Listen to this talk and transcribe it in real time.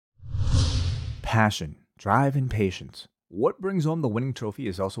passion, drive, and patience. What brings home the winning trophy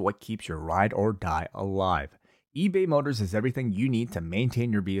is also what keeps your ride or die alive. eBay Motors has everything you need to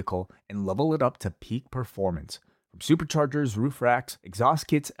maintain your vehicle and level it up to peak performance. From superchargers, roof racks, exhaust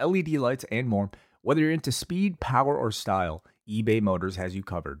kits, LED lights, and more, whether you're into speed, power, or style, eBay Motors has you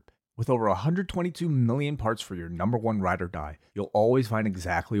covered. With over 122 million parts for your number one ride or die, you'll always find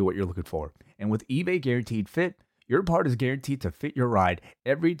exactly what you're looking for. And with eBay Guaranteed Fit, your part is guaranteed to fit your ride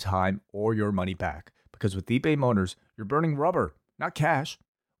every time or your money back. Because with eBay Motors, you're burning rubber, not cash.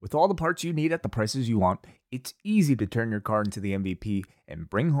 With all the parts you need at the prices you want, it's easy to turn your car into the MVP and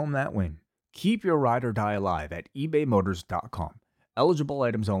bring home that win. Keep your ride or die alive at ebaymotors.com. Eligible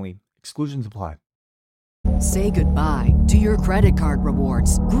items only. Exclusions apply. Say goodbye to your credit card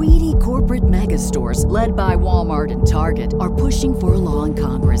rewards. Greedy corporate mega stores, led by Walmart and Target, are pushing for a law in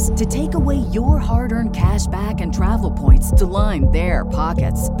Congress to take away your hard-earned cash back and travel points to line their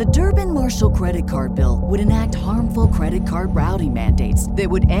pockets. The Durbin-Marshall credit card bill would enact harmful credit card routing mandates that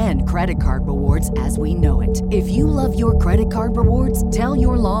would end credit card rewards as we know it. If you love your credit card rewards, tell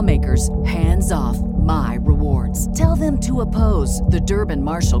your lawmakers, hands off my rewards. Tell them to oppose the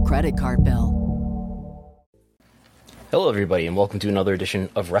Durbin-Marshall credit card bill. Hello, everybody, and welcome to another edition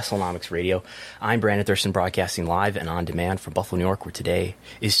of Wrestlenomics Radio. I'm Brandon Thurston, broadcasting live and on demand from Buffalo, New York, where today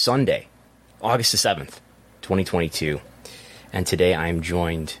is Sunday, August the 7th, 2022. And today I am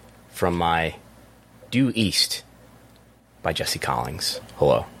joined from my due east by Jesse Collins.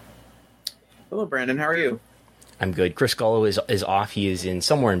 Hello. Hello, Brandon. How are you? I'm good. Chris Gullo is off. He is in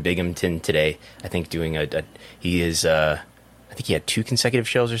somewhere in Binghamton today, I think, doing I think he had 2 consecutive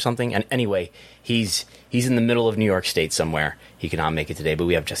shows or something. And anyway, he's in the middle of New York State somewhere. He cannot make it today, but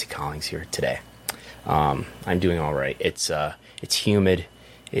we have Jesse Collins here today. I'm doing all right. It's humid.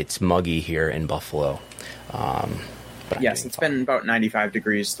 It's muggy here in Buffalo. But yes, it's been about 95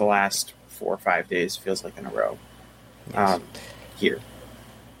 degrees the last 4 or 5 days. Feels like in a row. Yes. Here.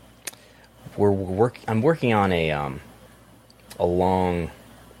 I'm working on a long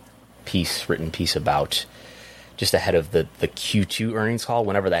written piece about just ahead of the Q2 earnings call.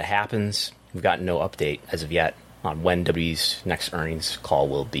 Whenever that happens, we've got no update as of yet on when WWE's next earnings call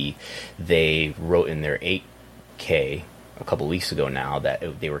will be. They wrote in their 8K a couple weeks ago now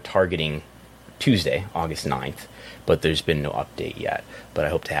that they were targeting Tuesday, August 9th, but there's been no update yet. But I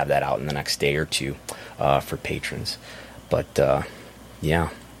hope to have that out in the next day or two for patrons. But yeah,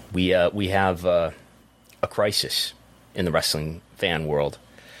 we have a crisis in the wrestling fan world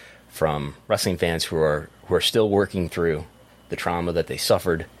from wrestling fans who are still working through the trauma that they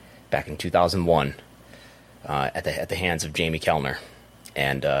suffered back in 2001 at the hands of Jamie Kellner.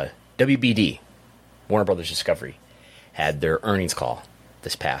 And WBD, Warner Brothers Discovery, had their earnings call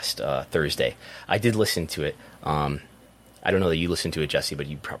this past Thursday. I did listen to it. I don't know that you listened to it, Jesse, but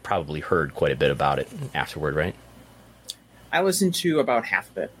you probably heard quite a bit about it afterward, right? I listened to about half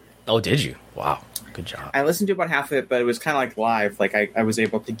of it. Oh, did you? Wow. Good job. I listened to about half of it, but it was kind of like live. Like I was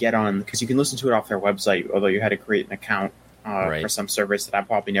able to get on, because you can listen to it off their website, although you had to create an account for some service that I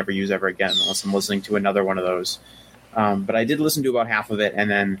probably never use ever again unless I'm listening to another one of those. But I did listen to about half of it and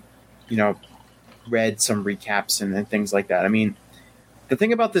then, read some recaps and things like that. I mean, the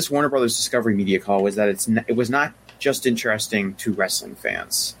thing about this Warner Brothers Discovery Media call was that it was not just interesting to wrestling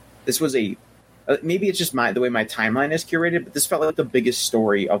fans. This was maybe it's just the way my timeline is curated, but this felt like the biggest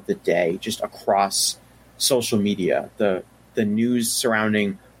story of the day, just across social media. The news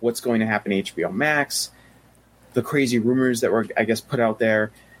surrounding what's going to happen to HBO Max, the crazy rumors that were, I guess, put out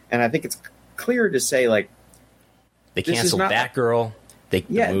there. And I think it's clear to say, like, they canceled Batgirl. The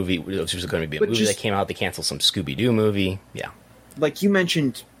movie, which was going to be a movie that came out. They canceled some Scooby-Doo movie. Yeah. Like you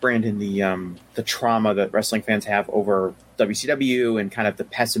mentioned, Brandon, the trauma that wrestling fans have over WCW and kind of the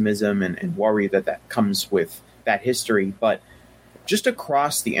pessimism and worry that comes with that history. But just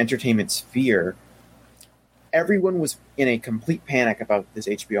across the entertainment sphere, everyone was in a complete panic about this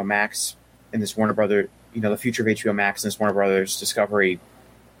HBO Max and this Warner Brothers, the future of HBO Max and this Warner Brothers Discovery,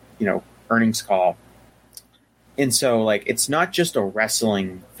 earnings call. And so, like, it's not just a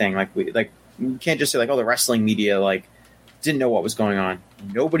wrestling thing. We can't just say, the wrestling media, didn't know what was going on.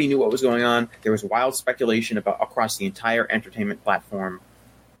 Nobody knew what was going on. There was wild speculation across the entire entertainment platform.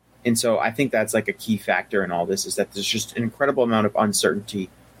 And so I think that's a key factor in all this, is that there's just an incredible amount of uncertainty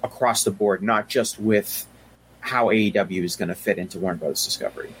across the board, not just with how AEW is going to fit into Warner Bros.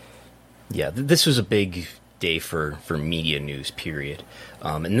 Discovery. Yeah, this was a big day for media news, period.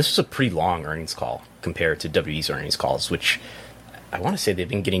 And this was a pretty long earnings call compared to WWE's earnings calls, which I want to say they've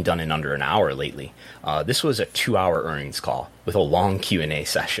been getting done in under an hour lately. This was a 2-hour earnings call with a long Q&A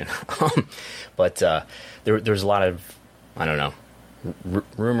session. But there's a lot of,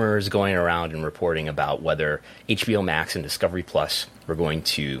 rumors going around and reporting about whether HBO Max and Discovery Plus were going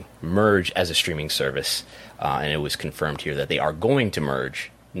to merge as a streaming service, and it was confirmed here that they are going to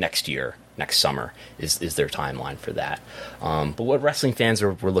merge next year, next summer, is their timeline for that. But what wrestling fans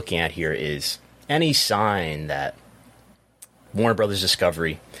were looking at here is any sign that Warner Brothers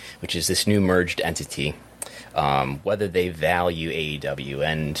Discovery, which is this new merged entity, whether they value AEW,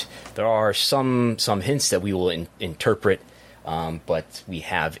 and there are some hints that we will interpret. But we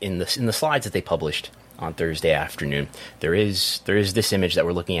have in the slides that they published on Thursday afternoon, there is this image that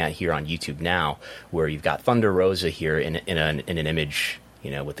we're looking at here on YouTube now, where you've got Thunder Rosa here in an image,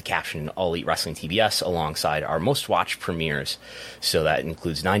 with the caption "All Elite Wrestling TBS" alongside our most watched premieres. So that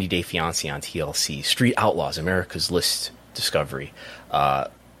includes 90 Day Fiancé on TLC, Street Outlaws, America's List, Discovery.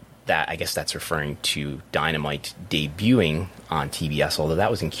 That I guess that's referring to Dynamite debuting on TBS, although that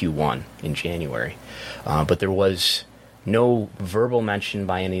was in Q1 in January. But there was no verbal mention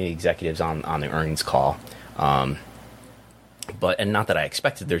by any of the executives on the earnings call. And not that I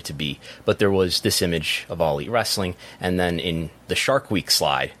expected there to be, but there was this image of All Elite Wrestling, and then in the Shark Week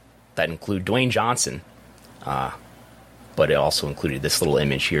slide, that included Dwayne Johnson, but it also included this little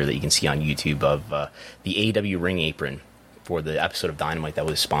image here that you can see on YouTube of the AEW ring apron for the episode of Dynamite that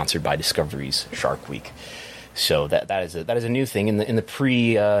was sponsored by Discovery's Shark Week. So that is a new thing in the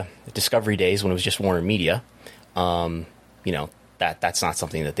pre Discovery days when it was just Warner Media. That's not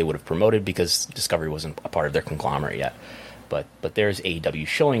something that they would have promoted because Discovery wasn't a part of their conglomerate yet. But there's AEW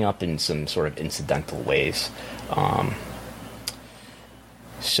showing up in some sort of incidental ways.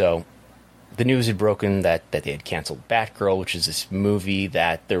 So the news had broken that they had canceled Batgirl, which is this movie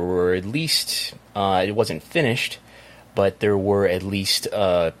that there were at least it wasn't finished, but there were at least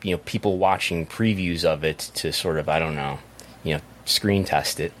people watching previews of it to sort of screen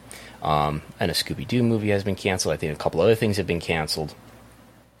test it. And a Scooby-Doo movie has been canceled. I think a couple other things have been canceled.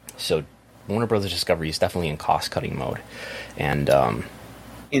 So Warner Brothers Discovery is definitely in cost-cutting mode. And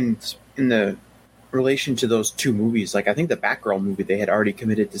in the relation to those two movies, I think the Batgirl movie, they had already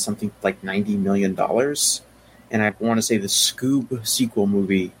committed to something like $90 million. And I want to say the Scoob sequel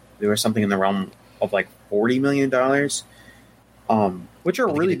movie, there was something in the realm of $40 million. Which are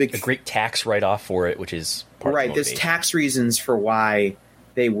really big. A great tax write-off for it, which is part right. of the There's tax reasons for why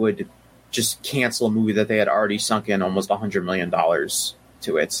they would just cancel a movie that they had already sunk in almost $100 million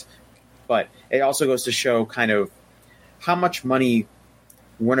to it. But it also goes to show kind of how much money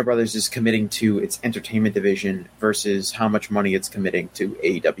Warner Brothers is committing to its entertainment division versus how much money it's committing to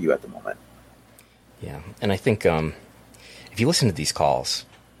AEW at the moment. Yeah, and I think if you listen to these calls,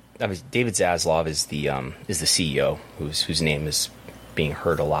 David Zaslav is the CEO, whose name is being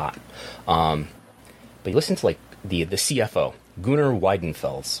heard a lot. But you listen to the CFO, Gunnar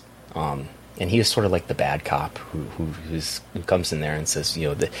Weidenfels, and he is sort of like the bad cop who comes in there and says, we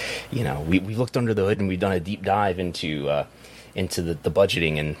looked under the hood and we've done a deep dive into the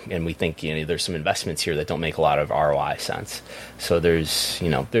budgeting and we think there's some investments here that don't make a lot of ROI sense. So there's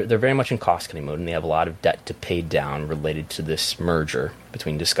they're very much in cost cutting mode, and they have a lot of debt to pay down related to this merger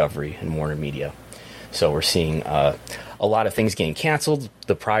between Discovery and Warner Media. So we're seeing a lot of things getting canceled.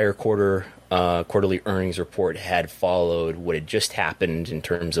 The prior quarterly earnings report had followed what had just happened in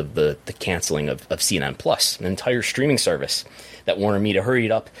terms of the canceling of CNN Plus, an entire streaming service that Warner Media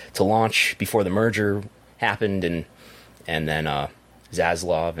hurried up to launch before the merger happened, and then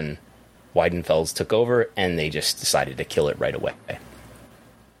Zaslav and Weidenfels took over, and they just decided to kill it right away.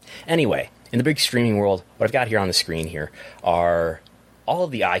 Anyway, in the big streaming world, what I've got here on the screen here are all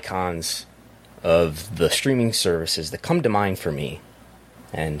of the icons of the streaming services that come to mind for me.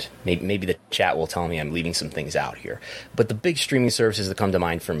 And maybe the chat will tell me I'm leaving some things out here. But the big streaming services that come to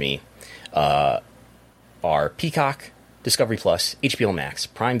mind for me are Peacock, Discovery Plus, HBO Max,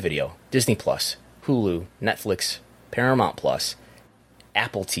 Prime Video, Disney Plus, Hulu, Netflix, Paramount Plus,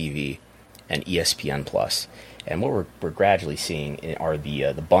 Apple TV, and ESPN Plus. And what we're gradually seeing are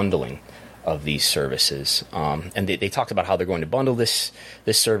the bundling of these services. And they talked about how they're going to bundle this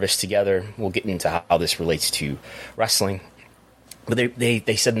service together. We'll get into how this relates to wrestling. But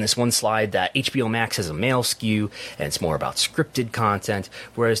they said in this one slide that HBO Max has a male skew, and it's more about scripted content,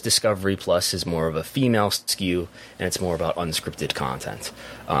 whereas Discovery Plus is more of a female skew, and it's more about unscripted content.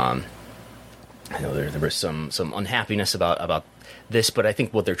 I know there was some unhappiness about this, but I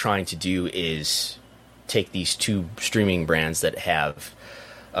think what they're trying to do is take these two streaming brands that have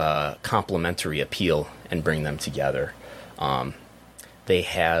complementary appeal and bring them together. They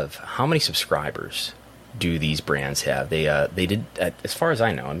have how many subscribers do these brands have? They did, as far as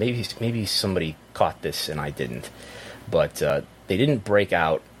I know, and maybe somebody caught this and I didn't, but they didn't break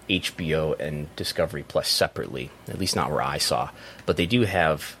out HBO and Discovery Plus separately, at least not where I saw. But they do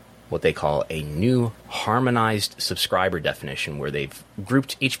have what they call a new harmonized subscriber definition, where they've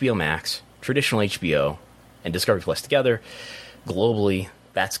grouped HBO Max, traditional HBO, and Discovery Plus together. Globally,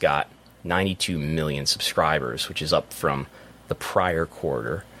 that's got 92 million subscribers, which is up from the prior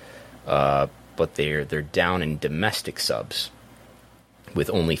quarter. But they're down in domestic subs, with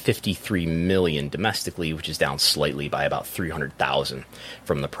only 53 million domestically, which is down slightly by about 300,000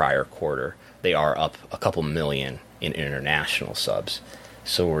 from the prior quarter. They are up a couple million in international subs.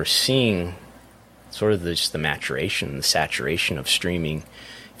 So we're seeing sort of just the maturation, the saturation of streaming,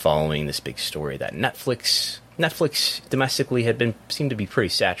 following this big story that Netflix domestically seemed to be pretty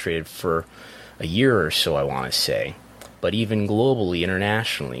saturated for a year or so, I want to say. But even globally,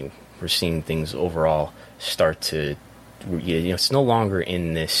 internationally, we're seeing things overall start to, it's no longer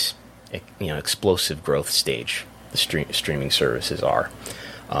in this, explosive growth stage. The streaming services are.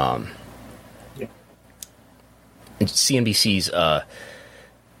 And CNBC's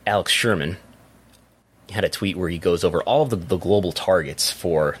Alex Sherman had a tweet where he goes over all of the global targets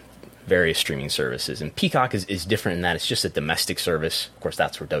for various streaming services. And Peacock is different in that it's just a domestic service. Of course,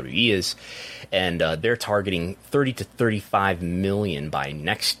 that's where WWE is. And they're targeting 30 to 35 million by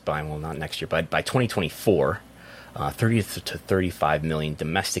 2024. 30 to 35 million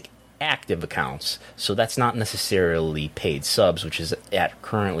domestic active accounts. So that's not necessarily paid subs, which is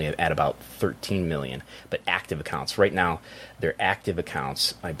currently at about 13 million. But active accounts. Right now, their active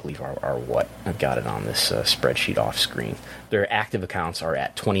accounts, I believe, are what? I've got it on this spreadsheet off screen. Their active accounts are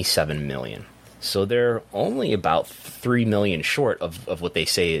at 27 million. So they're only about 3 million short of what they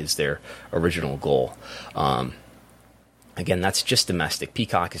say is their original goal. Again, that's just domestic.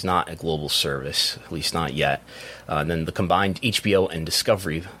 Peacock is not a global service, at least not yet. Then the combined HBO and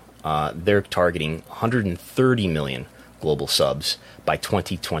Discovery, they're targeting 130 million global subs by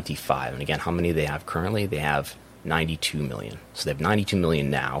 2025. And again, how many do they have currently? They have 92 million. So they have 92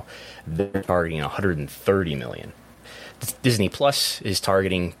 million now. They're targeting 130 million. Disney Plus is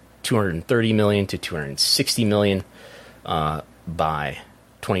targeting 230 million to 260 million by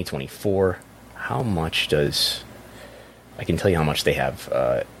 2024. How much does... I can tell you how much they have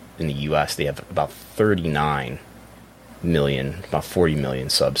in the U.S. They have about 39 million, about 40 million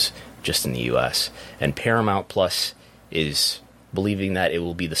subs just in the U.S. And Paramount Plus is believing that it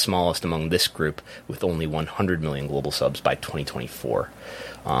will be the smallest among this group, with only 100 million global subs by 2024.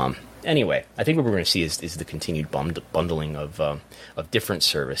 Anyway, I think what we're going to see is the continued bundling of different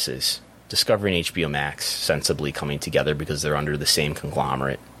services. Discovery and HBO Max sensibly coming together because they're under the same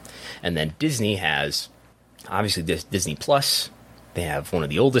conglomerate. And then Disney has... obviously, there's Disney Plus. They have one of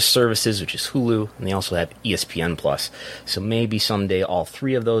the oldest services, which is Hulu, and they also have ESPN Plus. So maybe someday all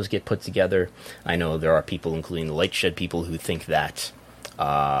three of those get put together. I know there are people, including the Lightshed people, who think that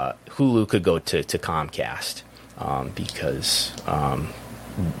Hulu could go to Comcast because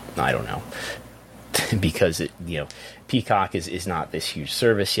I don't know, because Peacock is not this huge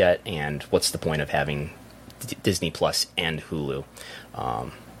service yet, and what's the point of having Disney Plus and Hulu?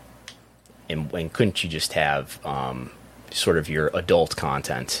 And couldn't you just have sort of your adult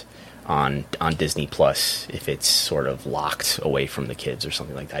content on Disney Plus if it's sort of locked away from the kids or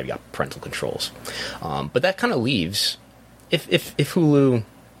something like that? You got parental controls, but that kind of leaves if Hulu,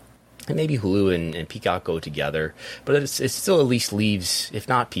 and maybe Hulu and Peacock go together, but it still at least leaves, if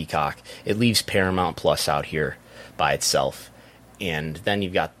not Peacock, it leaves Paramount Plus out here by itself, and then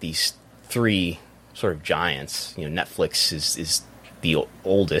you've got these three sort of giants. Netflix is the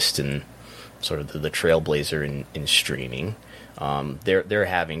oldest and sort of the trailblazer in streaming. They're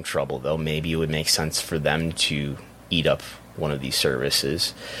having trouble, though. Maybe it would make sense for them to eat up one of these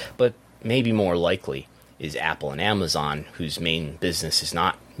services. But maybe more likely is Apple and Amazon, whose main business is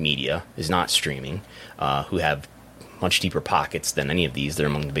not media, is not streaming, who have much deeper pockets than any of these. They're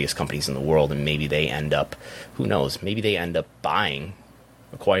among the biggest companies in the world, and maybe they end up, who knows, maybe they end up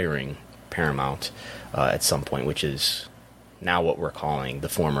acquiring Paramount at some point, which is now what we're calling the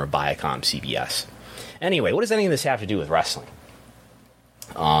former Viacom CBS. Anyway, what does any of this have to do with wrestling?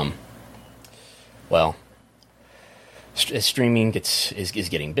 Well, streaming is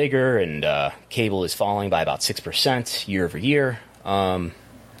getting bigger, and cable is falling by about 6% year over year. Where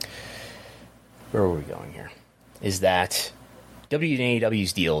are we going here? Is that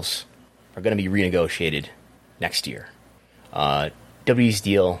WWE's deals are going to be renegotiated next year. WWE's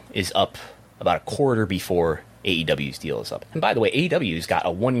deal is up about a quarter before AEW's deal is up. And by the way, AEW's got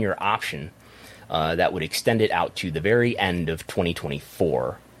a one-year option that would extend it out to the very end of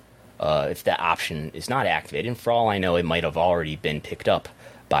 2024 if that option is not activated. And for all I know, it might have already been picked up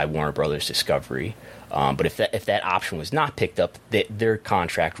by Warner Brothers Discovery. But if that option was not picked up, their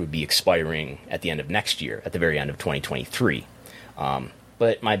contract would be expiring at the end of next year, at the very end of 2023.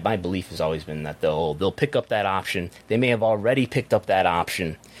 But my belief has always been that they'll pick up that option. They may have already picked up that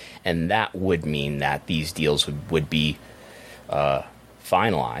option, and that would mean that these deals would be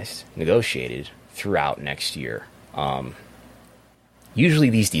finalized, negotiated throughout next year. Usually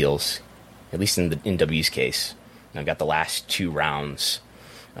these deals, at least in W's case, I've got the last 2 rounds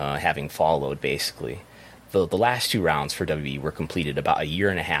having followed, basically. The last 2 rounds for WWE were completed about a year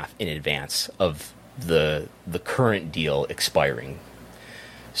and a half in advance of the current deal expiring.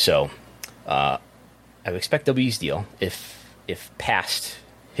 So I would expect WWE's deal, if past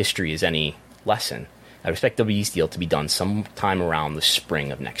history is any lesson, I would expect WWE's deal to be done sometime around the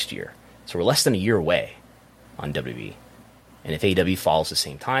spring of next year. So we're less than a year away on WWE. And if AEW follows the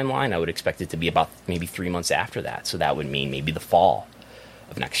same timeline, I would expect it to be about maybe 3 months after that. So that would mean maybe the fall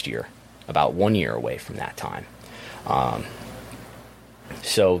of next year, about 1 year away from that time.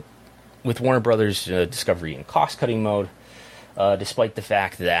 So with Warner Brothers Discovery in cost-cutting mode, despite the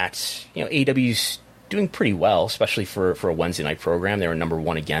fact that AEW's doing pretty well, especially for a Wednesday night program. They were number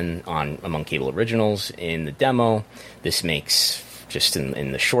 1 again among cable originals in the demo. This makes, just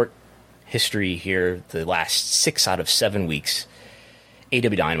in the short history here, the last 6 out of 7 weeks,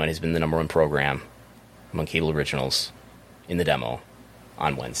 AEW Dynamite has been the number 1 program among cable originals in the demo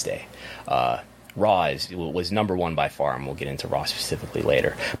on Wednesday. Raw was number 1 by far, and we'll get into Raw specifically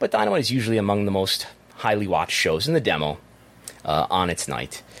later. But Dynamite is usually among the most highly watched shows in the demo on its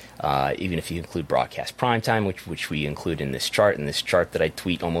night, even if you include broadcast primetime, which we include in this chart that I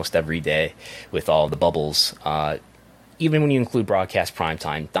tweet almost every day with all the bubbles. Even when you include broadcast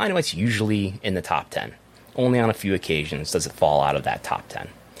primetime, Dynamite's usually in the top 10. Only on a few occasions does it fall out of that top 10.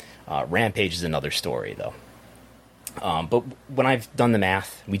 Rampage is another story, though. But when I've done the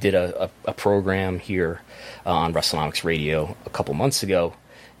math, we did a program here on Wrestlenomics Radio a couple months ago,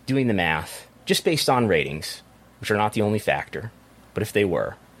 doing the math just based on ratings, which are not the only factor, but if they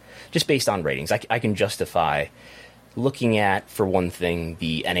were, just based on ratings, I can justify looking at, for one thing,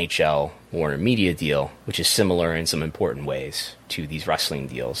 the NHL Warner Media deal, which is similar in some important ways to these wrestling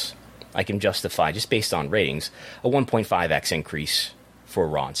deals. I can justify, just based on ratings, a 1.5x increase for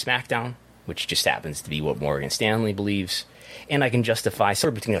Raw and SmackDown, which just happens to be what Morgan Stanley believes, and I can justify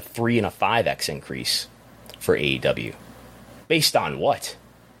somewhere between a 3 and a 5x increase for AEW. Based on what?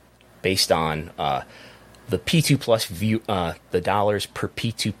 Based on the P2 plus the dollars per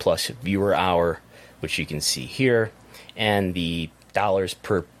P2 plus viewer hour, which you can see here, and the dollars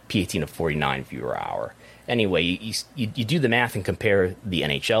per P18 of 49 viewer hour. Anyway, you do the math and compare the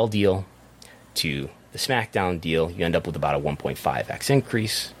NHL deal to the SmackDown deal, you end up with about a 1.5x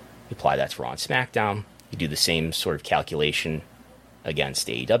increase. You apply that to Raw and SmackDown. You do the same sort of calculation against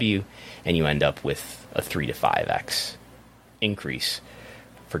AEW, and you end up with a 3 to 5x increase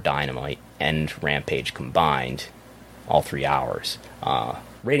for Dynamite and Rampage combined, all 3 hours.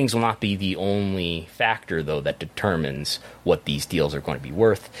 Ratings will not be the only factor, though, that determines what these deals are going to be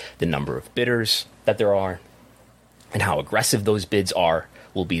worth. The number of bidders that there are and how aggressive those bids are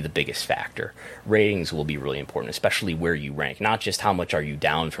will be the biggest factor. Ratings will be really important, especially where you rank. Not just how much are you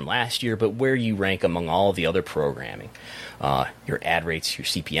down from last year, but where you rank among all the other programming. Your ad rates, your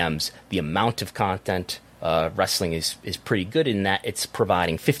CPMs, the amount of content. Wrestling is pretty good in that it's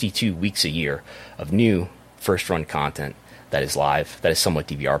providing 52 weeks a year of new first-run content that is live, that is somewhat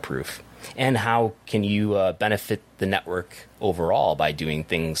DVR-proof. And how can you benefit the network overall by doing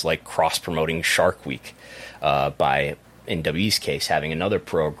things like cross-promoting Shark Week, by, in WWE's case, having another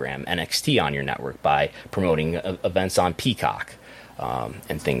program, NXT, on your network, by promoting events on Peacock,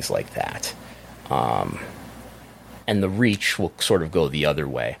 and things like that. And the reach will sort of go the other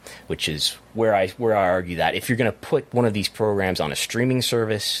way, which is where I argue that if you're going to put one of these programs on a streaming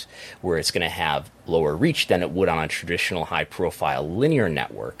service where it's going to have lower reach than it would on a traditional high-profile linear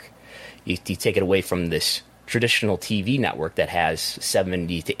network, you take it away from this traditional TV network that has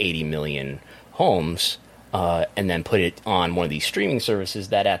 70 to 80 million homes, and then put it on one of these streaming services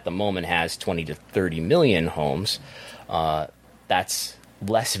that at the moment has 20 to 30 million homes, that's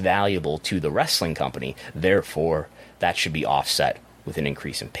less valuable to the wrestling company. Therefore, that should be offset with an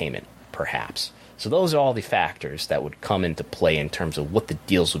increase in payment, perhaps. So those are all the factors that would come into play in terms of what the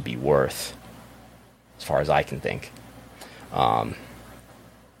deals would be worth, as far as I can think. Now,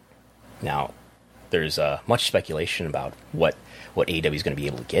 there's much speculation about what AEW is going to be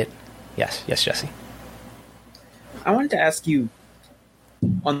able to get. Yes, Jesse. I wanted to ask you,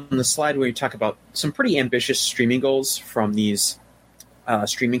 on the slide where you talk about some pretty ambitious streaming goals from these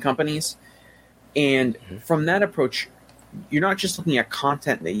streaming companies, and from that approach, you're not just looking at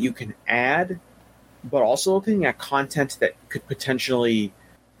content that you can add, but also looking at content that could potentially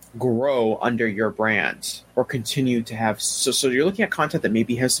grow under your brand or continue to have. So you're looking at content that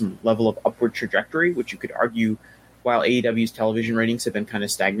maybe has some level of upward trajectory, which you could argue while AEW's television ratings have been kind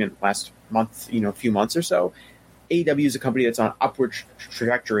of stagnant last month, few months or so, AEW is a company that's on upward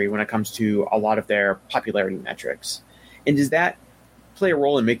trajectory when it comes to a lot of their popularity metrics. And does that play a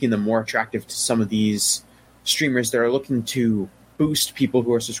role in making them more attractive to some of these streamers that are looking to boost people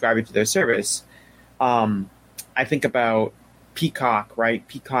who are subscribing to their service? I think about Peacock, right?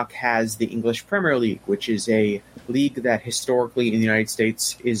 Peacock has the English Premier League, which is a league that historically in the United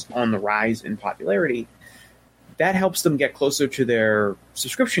States is on the rise in popularity. That helps them get closer to their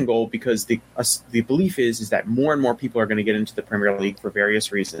subscription goal because the belief is that more and more people are going to get into the Premier League for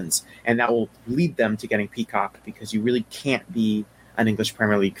various reasons, and that will lead them to getting Peacock because you really can't be an English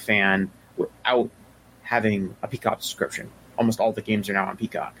Premier League fan without having a Peacock subscription. Almost all the games are now on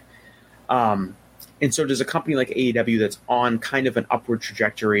Peacock. And so does a company like AEW that's on kind of an upward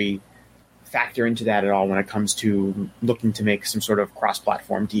trajectory factor into that at all when it comes to looking to make some sort of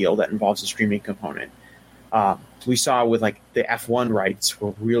cross-platform deal that involves a streaming component? We saw with like the F1 rights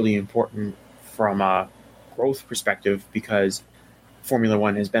were really important from a growth perspective because Formula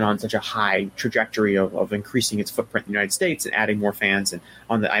One has been on such a high trajectory of increasing its footprint in the United States and adding more fans. And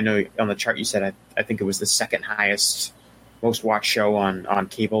I know on the chart you said, I think it was the second highest most watched show on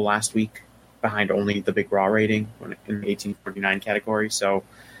cable last week, behind only the Big Raw rating in the 1849 category. So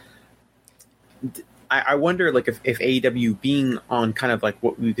I wonder like if AEW being on kind of like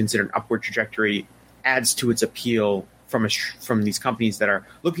what we consider an upward trajectory adds to its appeal from these companies that are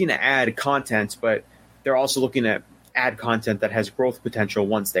looking to add content, but they're also looking at add content that has growth potential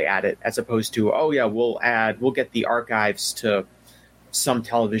once they add it, as opposed to, we'll get the archives to some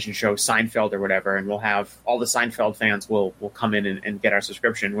television show, Seinfeld or whatever, and we'll have all the Seinfeld fans will come in and get our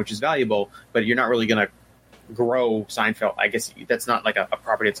subscription, which is valuable, but you're not really going to grow Seinfeld. I guess that's not like a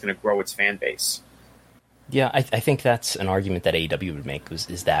property that's going to grow its fan base. Yeah, I think that's an argument that AEW would make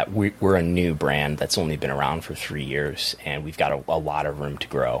is that we're a new brand that's only been around for 3 years, and we've got a lot of room to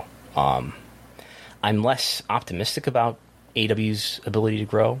grow. I'm less optimistic about AEW's ability to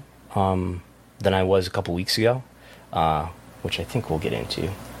grow than I was a couple weeks ago, which I think we'll get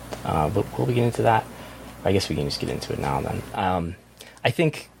into. But will we get into that? I guess we can just get into it now then. I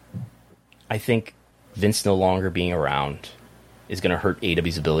think Vince no longer being around is going to hurt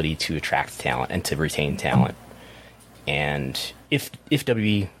AEW's ability to attract talent and to retain talent. And if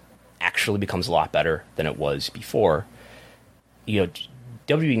WWE actually becomes a lot better than it was before,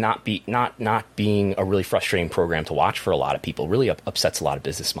 WWE not being a really frustrating program to watch for a lot of people really upsets a lot of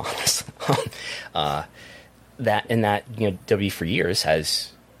business models. WWE for years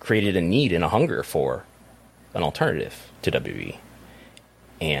has created a need and a hunger for an alternative to WWE.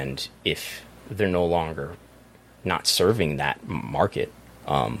 And if they're no longer not serving that market,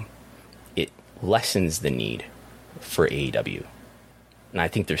 it lessens the need for AEW. And I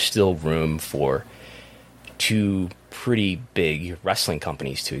think there's still room for two pretty big wrestling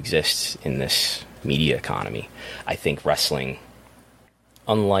companies to exist in this media economy. I think wrestling,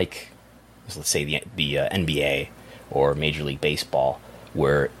 unlike, let's say, the NBA or Major League Baseball,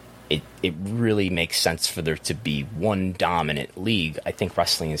 where it really makes sense for there to be one dominant league, I think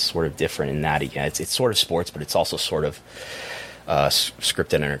wrestling is sort of different in that, it's sort of sports, but it's also sort of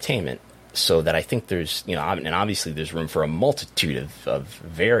scripted entertainment. So that I think there's, and obviously there's room for a multitude of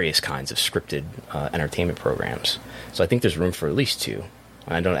various kinds of scripted entertainment programs. So I think there's room for at least two.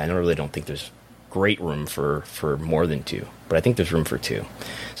 I really don't think there's great room for more than two, but I think there's room for two.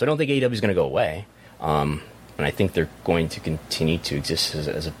 So I don't think AEW is going to go away. And I think they're going to continue to exist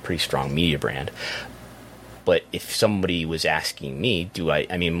as a pretty strong media brand. But if somebody was asking me,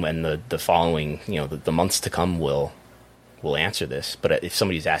 when the following, the months to come will answer this. But if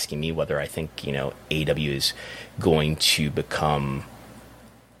somebody's asking me whether I think, AEW is going to become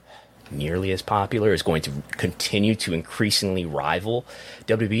nearly as popular, is going to continue to increasingly rival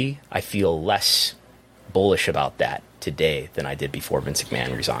WWE, I feel less bullish about that today than I did before Vince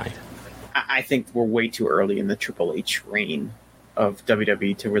McMahon resigned. I think we're way too early in the Triple H reign of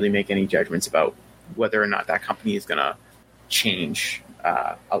WWE to really make any judgments about whether or not that company is going to change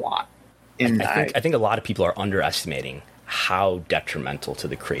a lot. And I think a lot of people are underestimating how detrimental to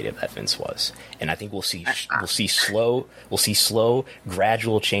the creative that Vince was, and I think we'll see slow,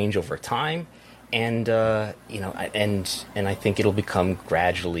 gradual change over time, and and I think it'll become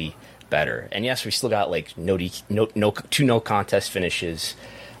gradually better. And yes, we still got like two no contest finishes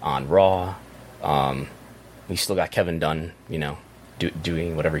on Raw. We still got Kevin Dunn,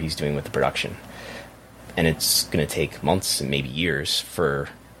 doing whatever he's doing with the production. and it's going to take months and maybe years for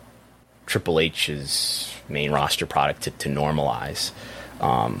Triple H's main roster product to normalize.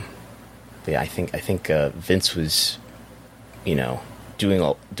 But yeah, I think Vince was, doing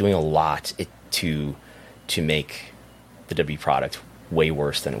a lot to make the W product way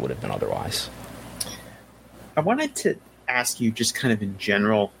worse than it would have been otherwise. I wanted to ask you just kind of in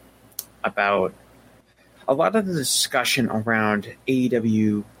general about a lot of the discussion around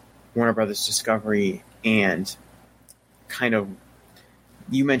AEW, Warner Brothers Discovery, and kind of,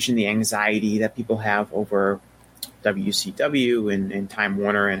 you mentioned the anxiety that people have over WCW and Time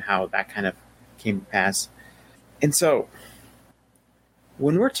Warner and how that kind of came to pass. And so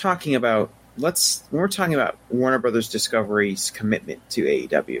when we're talking about Warner Brothers Discovery's commitment to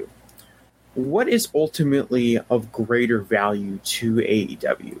AEW, what is ultimately of greater value to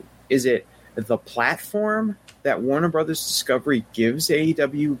AEW? Is it the platform that Warner Brothers Discovery gives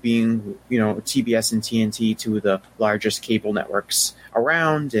AEW, being, TBS and TNT, two of the largest cable networks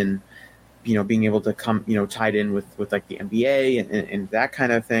around, and, being able to come, tied in with like the NBA and that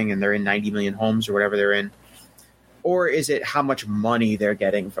kind of thing, and they're in 90 million homes or whatever they're in? Or is it how much money they're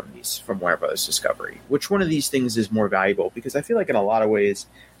getting from Warner Brothers Discovery? Which one of these things is more valuable? Because I feel like in a lot of ways,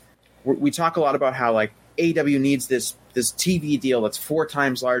 we talk a lot about how like AEW needs this TV deal that's 4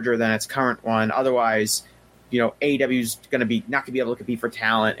 times larger than its current one. Otherwise, AEW is going to be not going to be able to compete for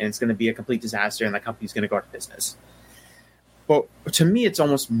talent, and it's going to be a complete disaster, and the company's going to go out of business. But to me, it's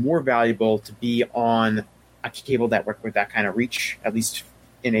almost more valuable to be on a cable network with that kind of reach, at least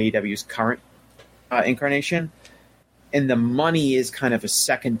in AEW's current incarnation. And the money is kind of a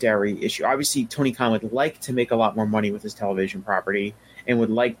secondary issue. Obviously, Tony Khan would like to make a lot more money with his television property and would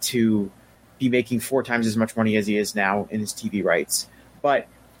like to be making 4 times as much money as he is now in his TV rights. But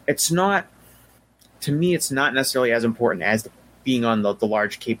it's not, to me, it's not necessarily as important as being on the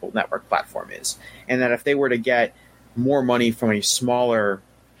large cable network platform is. And that if they were to get more money from a smaller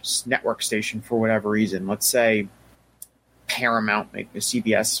network station for whatever reason, let's say Paramount,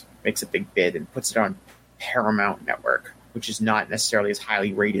 CBS makes a big bid and puts it on Paramount Network, which is not necessarily as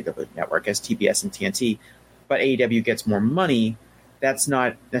highly rated of a network as TBS and TNT, but AEW gets more money, that's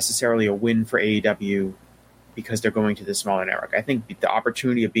not necessarily a win for AEW because they're going to the smaller network. I think the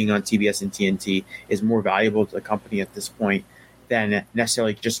opportunity of being on TBS and TNT is more valuable to the company at this point than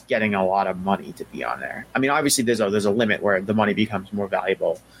necessarily just getting a lot of money to be on there. I mean, obviously there's a limit where the money becomes more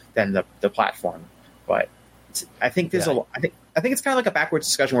valuable than the platform, but I think there's I think it's kind of like a backwards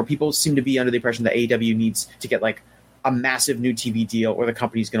discussion where people seem to be under the impression that AEW needs to get like a massive new TV deal, or the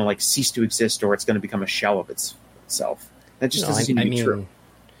company's going to like cease to exist, or it's going to become a shell of itself. That just doesn't seem to be true.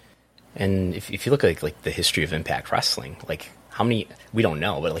 And if you look at like the history of Impact Wrestling, like how many, we don't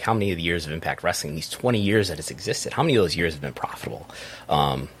know, but like how many of the years of Impact Wrestling, these 20 years that it's existed, how many of those years have been profitable?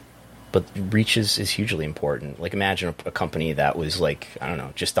 But reach is hugely important. Like imagine a company that was like, I don't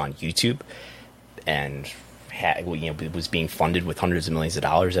know, just on YouTube and it was being funded with hundreds of millions of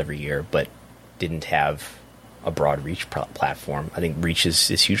dollars every year, but didn't have a broad reach platform. I think reach is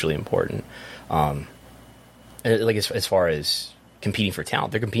hugely important. Like as far as competing for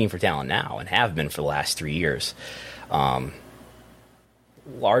talent, they're competing for talent now and have been for the last 3 years.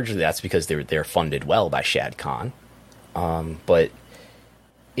 Largely that's because they're funded well by Shad Khan. But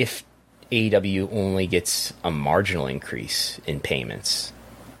if AEW only gets a marginal increase in payments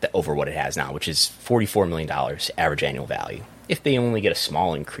over what it has now, which is $44 million average annual value, if they only get a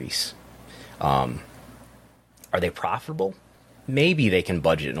small increase, are they profitable? Maybe they can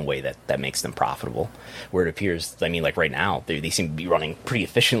budget in a way that makes them profitable, where it appears, I mean, like right now, they seem to be running pretty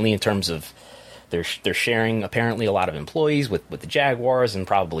efficiently in terms of they're sharing apparently a lot of employees with the Jaguars and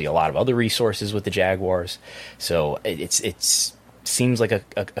probably a lot of other resources with the Jaguars. So it's seems like a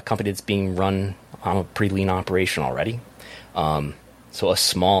company that's being run on a pretty lean operation already. So a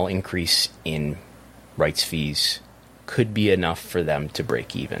small increase in rights fees could be enough for them to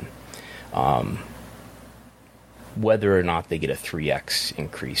break even. Whether or not they get a 3x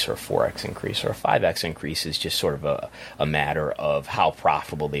increase or a 4x increase or a 5x increase is just sort of a matter of how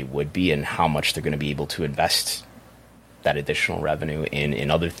profitable they would be and how much they're going to be able to invest that additional revenue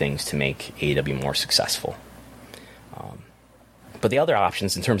in other things to make AEW more successful. But the other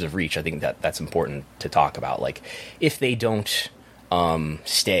options in terms of reach, I think that's important to talk about. Like if they don't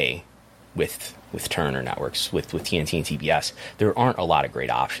stay with Turner Networks, with TNT and TBS, there aren't a lot of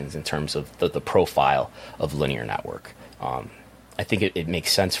great options in terms of the profile of linear network. I think it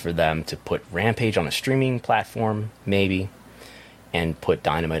makes sense for them to put Rampage on a streaming platform, maybe, and put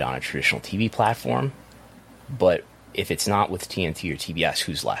Dynamite on a traditional TV platform. But if it's not with TNT or TBS,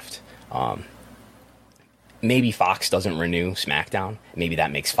 who's left? Maybe Fox doesn't renew SmackDown. Maybe that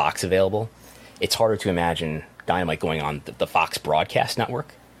makes Fox available. It's harder to imagine Dynamite going on the Fox broadcast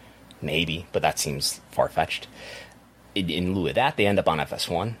network. Maybe, but that seems far-fetched. In lieu of that, they end up on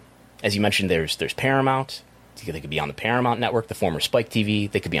FS1. As you mentioned, there's Paramount. They could be on the Paramount network, the former Spike TV.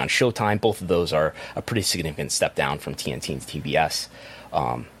 They could be on Showtime. Both of those are a pretty significant step down from TNT and TBS.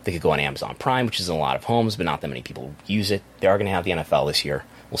 They could go on Amazon Prime, which is in a lot of homes, but not that many people use it. They are going to have the NFL this year.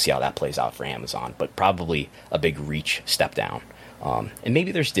 We'll see how that plays out for Amazon, but probably a big reach step down. And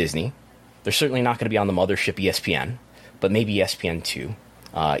maybe there's Disney. They're certainly not going to be on the mothership ESPN, but maybe ESPN 2.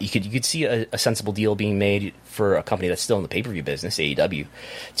 You could see a sensible deal being made for a company that's still in the pay-per-view business, AEW,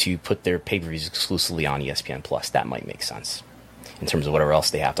 to put their pay-per-views exclusively on ESPN Plus. That might make sense in terms of whatever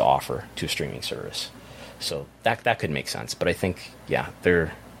else they have to offer to a streaming service. So that could make sense. But I think,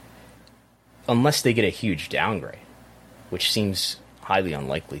 they're, unless they get a huge downgrade, which seems highly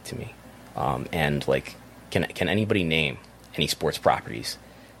unlikely to me. And like, can anybody name any sports properties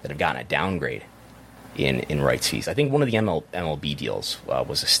that have gotten a downgrade in rights fees? I think one of the MLB deals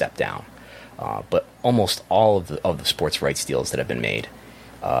was a step down, but almost all of the sports rights deals that have been made,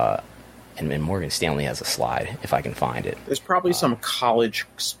 and Morgan Stanley has a slide if I can find it. There's probably some college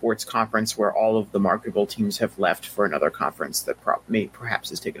sports conference where all of the marketable teams have left for another conference that perhaps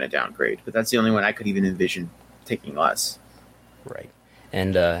has taken a downgrade, but that's the only one I could even envision taking less. Right,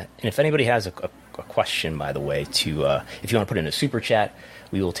 and if anybody has a question, by the way, if you want to put in a super chat,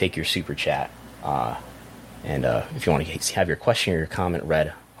 we will take your super chat. And if you want to have your question or your comment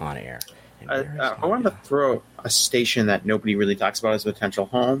read on air. I wanted to throw a station that nobody really talks about as a potential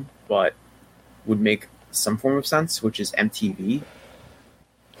home, but would make some form of sense, which is MTV.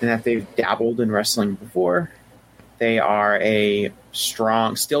 And that they've dabbled in wrestling before. They are a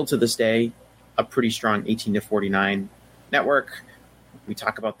strong, still to this day, a pretty strong 18 to 49 network. We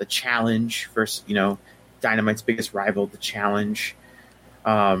talk about the Challenge versus, Dynamite's biggest rival, the Challenge.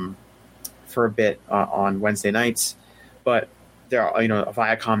 For a bit on Wednesday nights, but there are a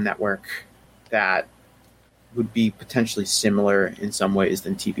Viacom network that would be potentially similar in some ways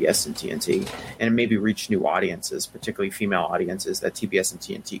than TBS and TNT, and maybe reach new audiences, particularly female audiences that TBS and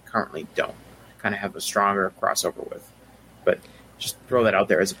TNT currently don't kind of have a stronger crossover with. But just throw that out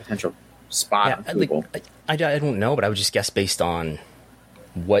there as a potential spot. I don't know, but I would just guess based on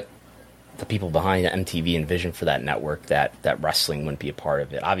what the people behind MTV envision for that network that wrestling wouldn't be a part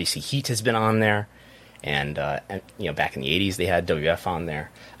of it. Obviously, Heat has been on there, and back in the 80s they had WF on there.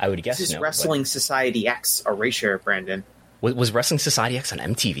 I would guess this is Wrestling Society X erasure, Brandon. Was Wrestling Society X on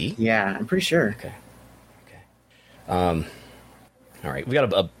MTV? Yeah, I'm pretty sure. Okay. All right, we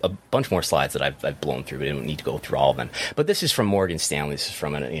got a bunch more slides that I've blown through. We didn't need to go through all of them. But this is from Morgan Stanley. This is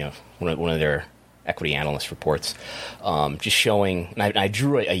from one of their equity analyst reports, just showing, and I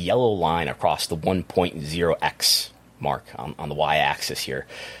drew a yellow line across the 1.0x mark on the y-axis here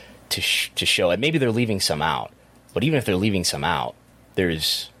to show it. Maybe they're leaving some out, but even if they're leaving some out,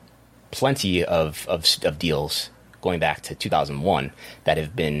 there's plenty of deals going back to 2001 that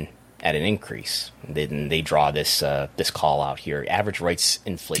have been at an increase. They draw this call out here. Average rights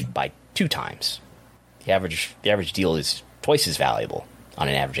inflate by 2 times. The average deal is twice as valuable on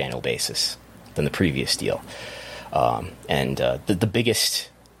an average annual basis than the previous deal, and the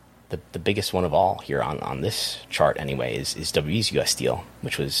biggest one of all here on this chart anyway is WWE's US deal,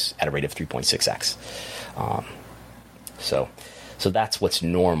 which was at a rate of 3.6x. So that's what's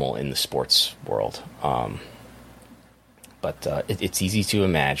normal in the sports world. But it's easy to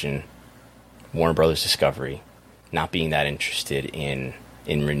imagine Warner Brothers Discovery not being that interested in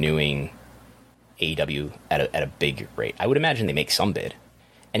renewing AEW at a big rate. I would imagine they make some bid,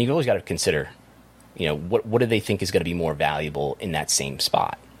 and you've always got to consider, what do they think is going to be more valuable in that same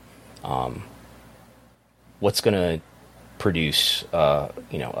spot? What's going to produce, a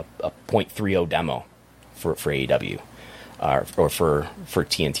 0.30 demo for AEW, or for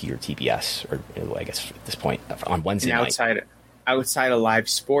TNT or TBS, or I guess at this point on Wednesday night. Outside of live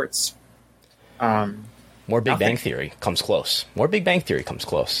sports, more Big Bang Theory comes close. The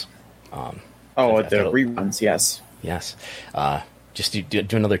reruns, yes. Yes. Just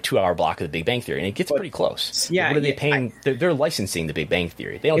do another 2-hour block of the Big Bang Theory, and it gets pretty close. Yeah, what are they paying? They're licensing the Big Bang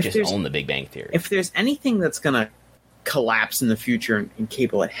Theory. They don't just own the Big Bang Theory. If there's anything that's going to collapse in the future in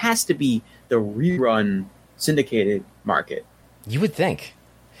cable, it has to be the rerun syndicated market. You would think.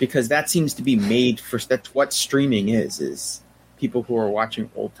 Because that seems to be made for... That's what streaming is people who are watching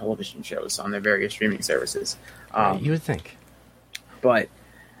old television shows on their various streaming services. You would think. But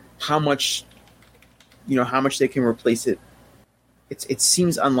how much they can replace it, it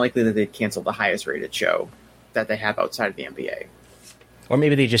seems unlikely that they'd cancel the highest rated show that they have outside of the NBA. Or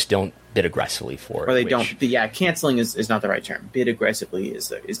maybe they just don't bid aggressively for it. Or they don't. Yeah, canceling is not the right term. Bid aggressively is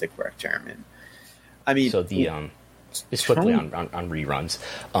the correct term. And I mean, so just quickly on reruns.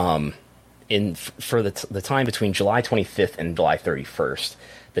 For the time between July 25th and July 31st,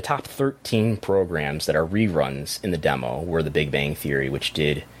 the top 13 programs that are reruns in the demo were The Big Bang Theory, which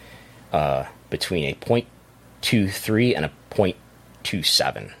did between a .23 and a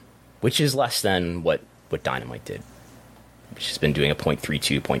 .27, which is less than what Dynamite did, which has been doing a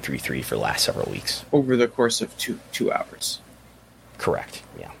 .32, .33 for the last several weeks. Over the course of two hours. Correct,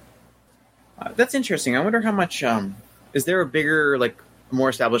 yeah. That's interesting. I wonder how much... is there a bigger, like, more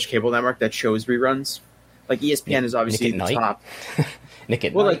established cable network that shows reruns? Like, ESPN is obviously the top. Nick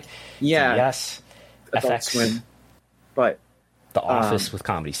at Night. Like, yeah. Yes. Adult FX. Swim. But... The Office with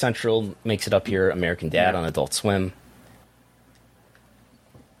Comedy Central makes it up here. American Dad on Adult Swim.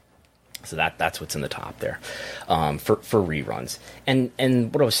 So that's what's in the top there for reruns. And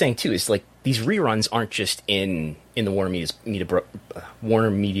what I was saying too is like these reruns aren't just in the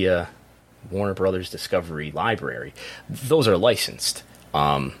Warner Brothers Discovery library. Those are licensed,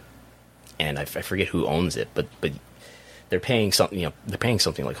 and I forget who owns it, but they're paying something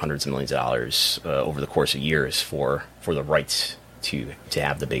like hundreds of millions of dollars over the course of years for the rights to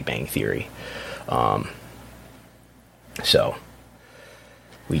have The Big Bang Theory. So.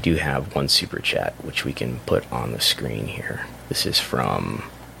 We do have one super chat, which we can put on the screen here. This is from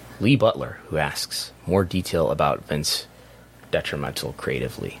Lee Butler, who asks, more detail about Vince detrimental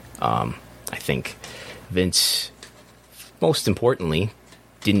creatively. I think Vince, most importantly,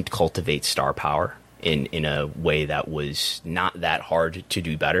 didn't cultivate star power in a way that was not that hard to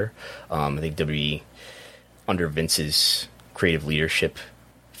do better. I think WWE, under Vince's creative leadership,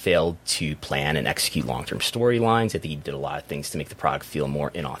 failed to plan and execute long-term storylines. I think he did a lot of things to make the product feel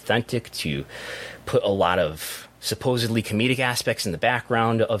more inauthentic, to put a lot of supposedly comedic aspects in the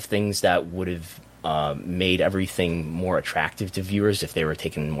background of things that would have made everything more attractive to viewers if they were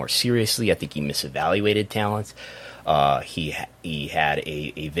taken more seriously. I think he misevaluated talent. He had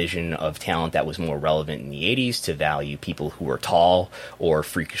a vision of talent that was more relevant in the 80s to value people who were tall or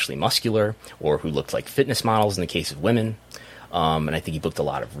freakishly muscular or who looked like fitness models in the case of women. And I think he booked a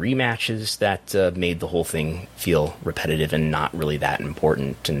lot of rematches that made the whole thing feel repetitive and not really that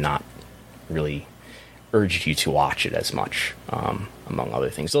important and not really urged you to watch it as much, among other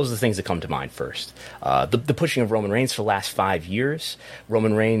things. Those are the things that come to mind first. The pushing of Roman Reigns for the last 5 years.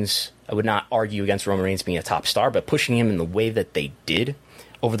 Roman Reigns, I would not argue against Roman Reigns being a top star, but pushing him in the way that they did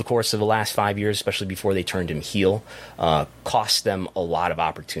over the course of the last 5 years, especially before they turned him heel, cost them a lot of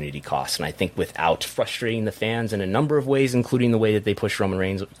opportunity costs. And I think without frustrating the fans in a number of ways, including the way that they pushed Roman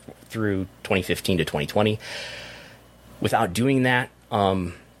Reigns through 2015 to 2020, without doing that,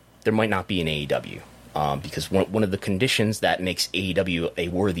 there might not be an AEW. Because one of the conditions that makes AEW a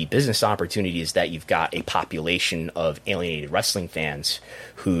worthy business opportunity is that you've got a population of alienated wrestling fans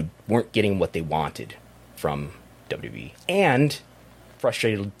who weren't getting what they wanted from WWE. And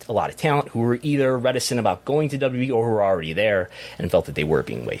frustrated a lot of talent who were either reticent about going to WWE or who were already there and felt that they were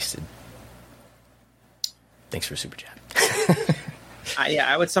being wasted. Thanks for super chat.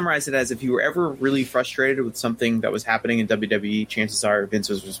 I would summarize it as if you were ever really frustrated with something that was happening in WWE, chances are Vince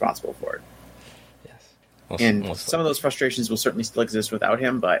was responsible for it. Yes. And some of those frustrations will certainly still exist without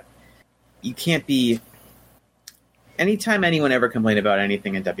him, but you can't be... Anytime anyone ever complained about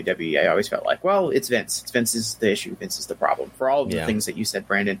anything in WWE, I always felt like, well, it's Vince. Vince is the issue. Vince is the problem. For all of the things that you said,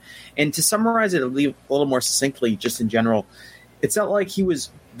 Brandon. And to summarize it a little more succinctly, just in general, it's not like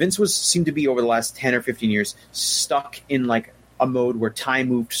Vince seemed to be over the last 10 or 15 years stuck in like a mode where time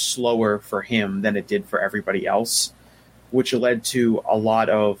moved slower for him than it did for everybody else, which led to a lot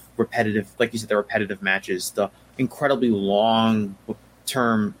of repetitive, like you said, the repetitive matches, the incredibly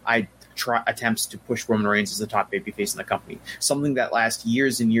long-term attempts to push Roman Reigns as the top babyface in the company. Something that lasts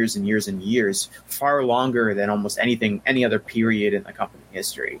years and years and years and years, far longer than almost any other period in the company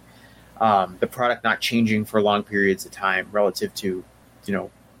history. The product not changing for long periods of time relative to, the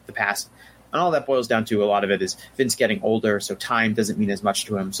past. And all that boils down to, a lot of it is Vince getting older, so time doesn't mean as much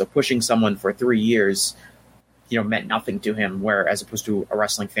to him. So pushing someone for 3 years, meant nothing to him, where as opposed to a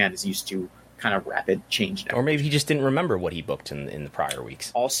wrestling fan is used to kind of rapid change now. Or maybe he just didn't remember what he booked in the prior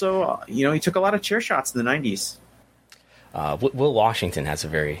weeks. Also, he took a lot of chair shots in the 90s. Will Washington has a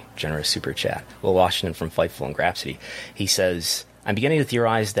very generous super chat. Will Washington from Fightful and Grapsity. He says, I'm beginning to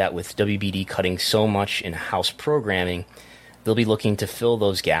theorize that with WBD cutting so much in-house programming, they'll be looking to fill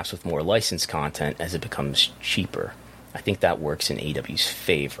those gaps with more licensed content as it becomes cheaper. I think that works in AEW's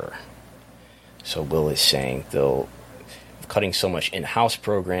favor. So Will is saying they'll cutting so much in-house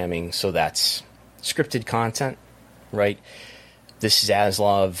programming, so that's scripted content, right? This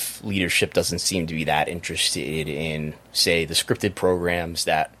Zaslav leadership doesn't seem to be that interested in, say, the scripted programs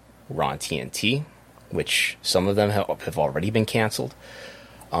that were on TNT which some of them have already been canceled.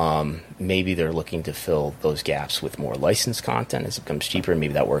 Maybe they're looking to fill those gaps with more licensed content as it becomes cheaper, and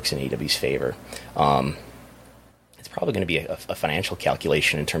maybe that works in AEW's favor. It's probably going to be a financial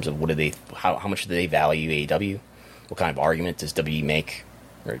calculation in terms of how much do they value AEW? What kind of argument does WWE make,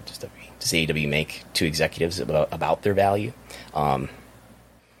 or does AEW make to executives about their value?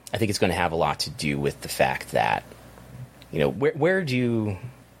 I think it's going to have a lot to do with the fact that, where do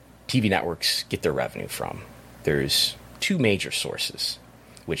TV networks get their revenue from? There's two major sources,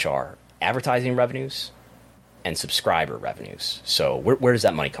 which are advertising revenues and subscriber revenues. So where does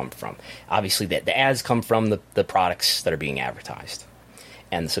that money come from? Obviously, the ads come from the products that are being advertised.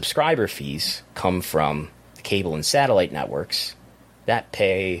 And the subscriber fees come from the cable and satellite networks that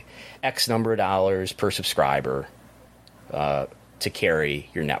pay X number of dollars per subscriber to carry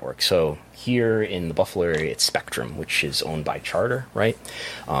your network. So here in the Buffalo area, it's Spectrum, which is owned by Charter, right?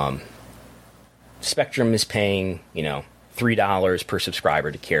 Spectrum is paying, $3 per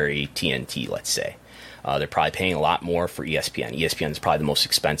subscriber to carry TNT, let's say. They're probably paying a lot more for ESPN. ESPN is probably the most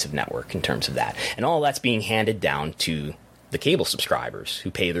expensive network in terms of that. And all that's being handed down to the cable subscribers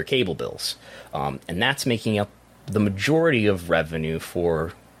who pay their cable bills. And that's making up the majority of revenue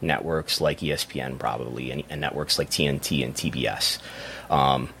for networks like ESPN probably, and networks like TNT and TBS.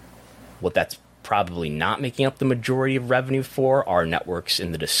 What that's probably not making up the majority of revenue for are networks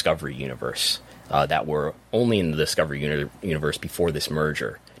in the Discovery universe that were only in the Discovery universe before this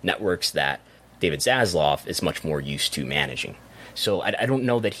merger. Networks that David Zaslav is much more used to managing. So I don't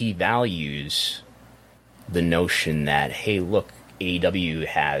know that he values the notion that, hey, look, AEW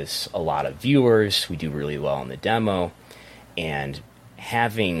has a lot of viewers, we do really well in the demo, and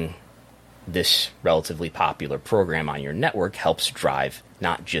having this relatively popular program on your network helps drive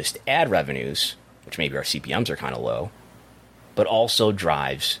not just ad revenues, which maybe our CPMs are kind of low, but also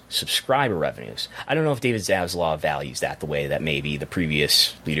drives subscriber revenues. I don't know if David Zaslav values that the way that maybe the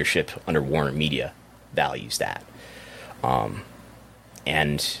previous leadership under Warner Media values that.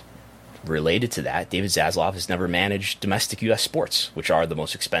 And related to that, David Zaslav has never managed domestic U.S. sports, which are the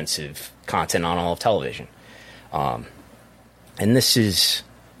most expensive content on all of television. And this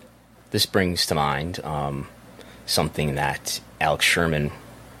brings to mind something that Alex Sherman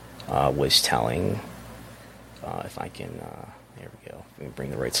was telling. If I can, there we go. Let me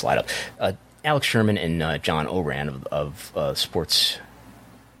bring the right slide up. Alex Sherman and John Oran of Sports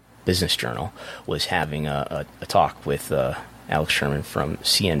Business Journal was having a talk with Alex Sherman from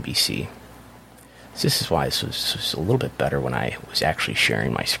CNBC. So this is why this was a little bit better when I was actually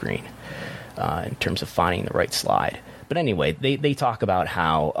sharing my screen in terms of finding the right slide. But anyway, they talk about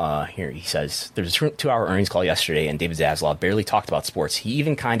how, here he says, there's a 2-hour earnings call yesterday, and David Zaslav barely talked about sports. He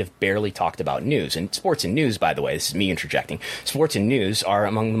even kind of barely talked about news. And sports and news, by the way, this is me interjecting, sports and news are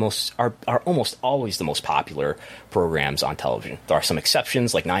among the most, are almost always the most popular programs on television. There are some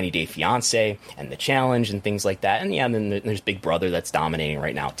exceptions, like 90 Day Fiancé and The Challenge and things like that. And yeah, then there's Big Brother that's dominating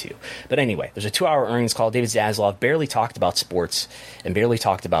right now, too. But anyway, there's a 2-hour earnings call. David Zaslav barely talked about sports and barely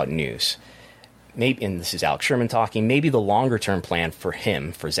talked about news. Maybe, and this is Alex Sherman talking, maybe the longer-term plan for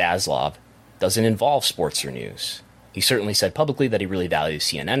him, for Zaslav, doesn't involve sports or news. He certainly said publicly that he really values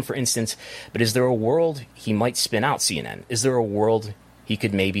CNN, for instance, but is there a world he might spin out CNN? Is there a world he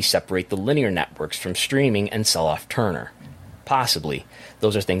could maybe separate the linear networks from streaming and sell off Turner? Possibly.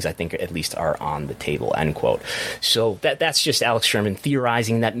 Those are things I think at least are on the table, end quote. So that's just Alex Sherman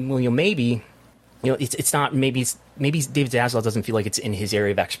theorizing that, maybe... it's not, maybe David Zaslav doesn't feel like it's in his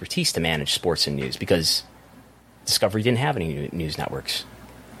area of expertise to manage sports and news because Discovery didn't have any news networks.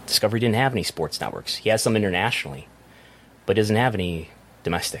 Discovery didn't have any sports networks. He has some internationally, but doesn't have any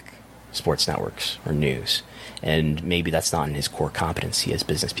domestic sports networks or news. And maybe that's not in his core competency, as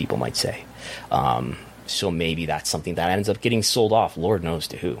business people might say. So maybe that's something that ends up getting sold off, Lord knows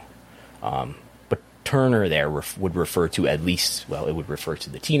to who. Turner there would refer to at least, it would refer to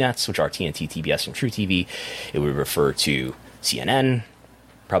the T-Nets, which are TNT, TBS, and True TV. It would refer to CNN,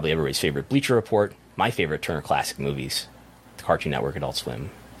 probably everybody's favorite Bleacher Report, my favorite Turner Classic Movies, the Cartoon Network, Adult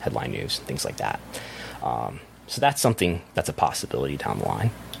Swim, Headline News, things like that. So that's something that's a possibility down the line.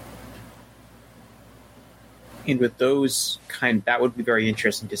 And with those that would be very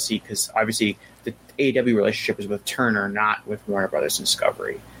interesting to see because obviously the AEW relationship is with Turner, not with Warner Brothers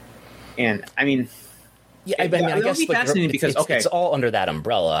Discovery. And I mean... Yeah, I guess be fascinating because it's all under that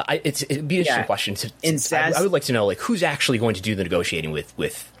umbrella. It'd be an interesting question. I would like to know who's actually going to do the negotiating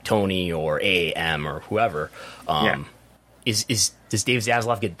with Tony or AAM or whoever. Does David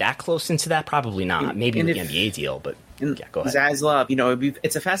Zaslav get that close into that? Probably not. Maybe with the NBA deal, but go ahead. Zaslav,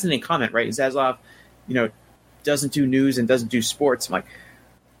 it's a fascinating comment, right? Zaslav, doesn't do news and doesn't do sports. I'm like,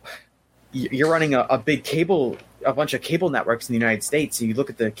 you're running a big a bunch of cable networks in the United States. And you look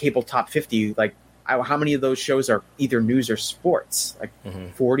at the cable top 50, like how many of those shows are either news or sports? Like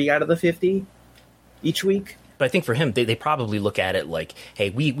 40 out of the 50 each week. But I think for him, they probably look at it like,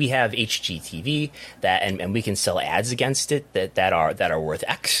 hey, we have HGTV that, and we can sell ads against it that are worth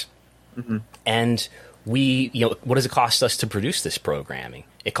X. And what does it cost us to produce this programming?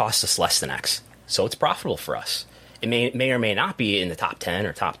 It costs us less than X. So it's profitable for us. It may or may not be in the top 10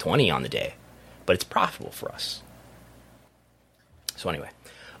 or top 20 on the day, but it's profitable for us. So anyway,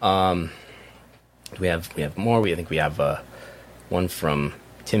 we have more. I think we have one from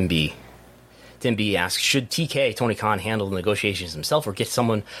Tim B. Tim B asks, should Tony Khan handle the negotiations himself or get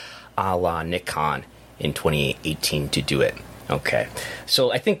someone a la Nick Khan in 2018 to do it? Okay.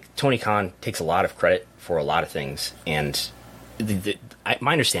 So I think Tony Khan takes a lot of credit for a lot of things. And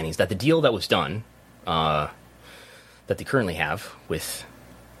my understanding is that the deal that was done, that they currently have with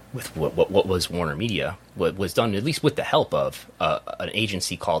what was Warner Media, was done at least with the help of an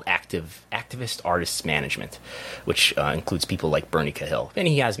agency called Activist Artists Management, which includes people like Bernie Cahill, and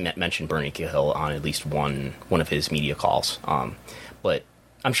he has mentioned Bernie Cahill on at least one of his media calls. But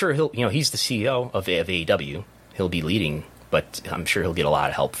I'm sure he's the CEO of AEW. He'll be leading, but I'm sure he'll get a lot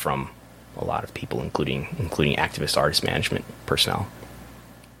of help from a lot of people, including Activist Artists Management personnel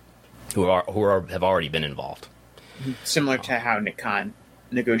who have already been involved. Similar to how Nick Khan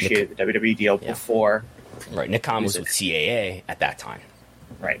negotiated the WWE deal before. Right. Nick Khan was with CAA at that time.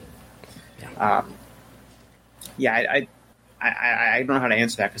 Right. Yeah. I don't know how to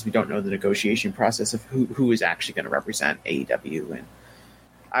answer that because we don't know the negotiation process of who is actually going to represent AEW. And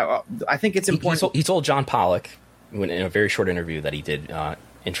I think it's important. He told John Pollock in a very short interview that he did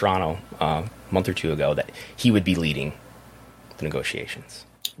in Toronto a month or two ago that he would be leading the negotiations.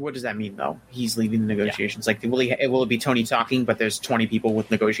 What does that mean, though? He's leading the negotiations. Yeah. Like, will it be Tony talking, but there's 20 people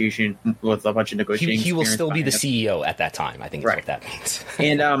with a bunch of negotiating? He will still be the CEO at that time. I think that's what that means.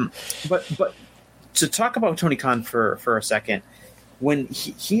 And but to talk about Tony Khan for a second, when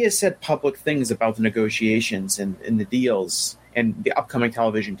he has said public things about the negotiations and the deals and the upcoming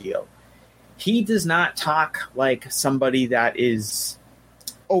television deal, he does not talk like somebody that is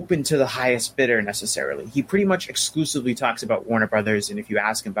open to the highest bidder necessarily. He pretty much exclusively talks about Warner Brothers, and if you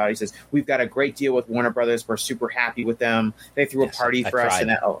ask him about it, he says, we've got a great deal with Warner Brothers. We're super happy with them. They threw a party for us in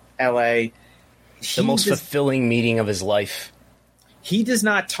L.A. The most fulfilling meeting of his life. He does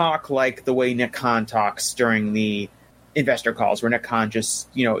not talk like the way Nick Khan talks during the investor calls, where Nick Khan just,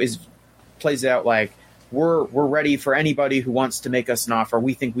 plays it out like, we're ready for anybody who wants to make us an offer.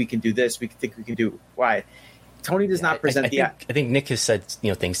 We think we can do this. We think we can do Y. Tony does not present I think Nick has said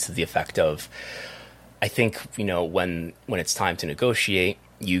things to the effect of, I think when it's time to negotiate,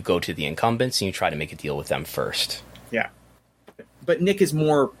 you go to the incumbents and you try to make a deal with them first. Yeah, but Nick is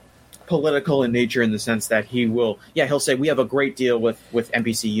more political in nature in the sense that he'll say we have a great deal with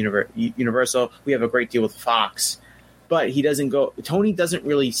NBC Universal, we have a great deal with Fox, but Tony doesn't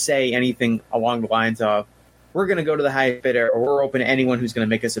really say anything along the lines of, we're going to go to the highest bidder, or we're open to anyone who's going to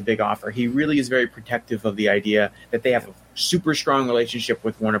make us a big offer. He really is very protective of the idea that they have a super strong relationship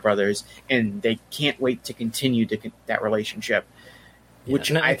with Warner Brothers, and they can't wait to continue that relationship.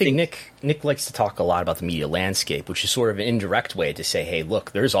 Which I think Nick likes to talk a lot about the media landscape, which is sort of an indirect way to say, hey,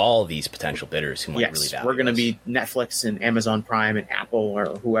 look, there's all these potential bidders who might really value we're going to be Netflix and Amazon Prime and Apple or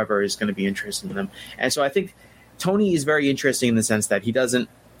whoever is going to be interested in them. And so I think Tony is very interesting in the sense that he doesn't,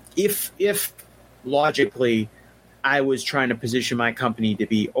 if logically, I was trying to position my company to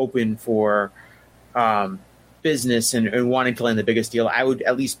be open for business and wanting to land the biggest deal, I would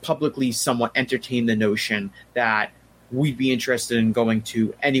at least publicly somewhat entertain the notion that we'd be interested in going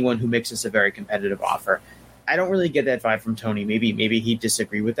to anyone who makes us a very competitive offer. I don't really get that vibe from Tony. Maybe he'd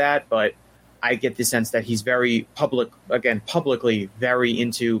disagree with that, but I get the sense that he's very publicly very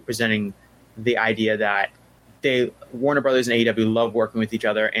into presenting the idea that Warner Brothers and AEW love working with each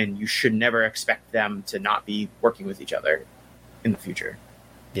other, and you should never expect them to not be working with each other in the future.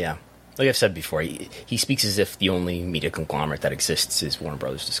 Yeah. Like I've said before, he speaks as if the only media conglomerate that exists is Warner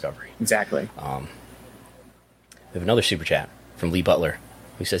Brothers Discovery. Exactly. We have another super chat from Lee Butler,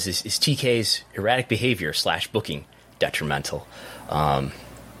 who says, is TK's erratic behavior / booking detrimental? The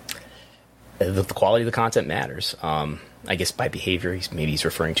quality of the content matters. I guess by behavior, he's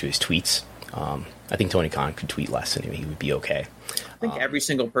referring to his tweets. I think Tony Khan could tweet less and he would be okay. I think every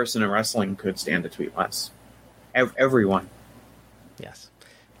single person in wrestling could stand to tweet less. Everyone. Yes.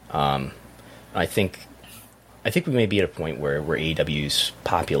 I think we may be at a point where AEW's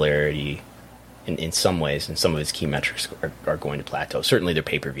popularity in some ways, and some of his key metrics are going to plateau. Certainly their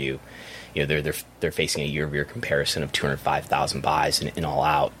pay-per-view, they're facing a year-over-year comparison of 205,000 buys in All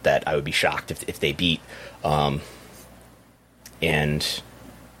Out that I would be shocked if they beat. And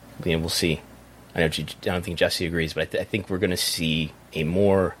we'll see. I don't think Jesse agrees, but I think we're going to see a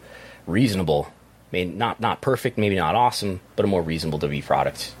more reasonable, maybe not perfect, maybe not awesome, but a more reasonable WWE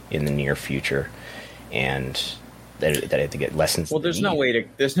product in the near future, and that I have to get lessons. Well, there's no way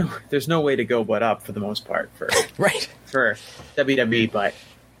to go but up for the most part for right for WWE, but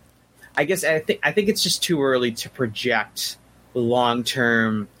I guess I think it's just too early to project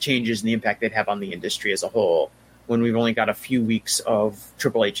long-term changes and the impact they'd have on the industry as a whole when we've only got a few weeks of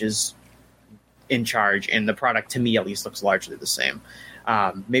Triple H's in charge, and the product, to me at least, looks largely the same.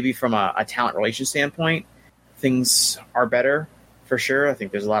 Maybe from a talent relations standpoint, things are better for sure. I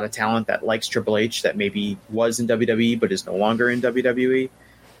think there's a lot of talent that likes Triple H that maybe was in WWE but is no longer in WWE.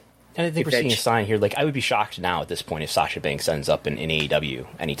 And I think we're seeing a sign here. Like, I would be shocked now at this point if Sasha Banks ends up in AEW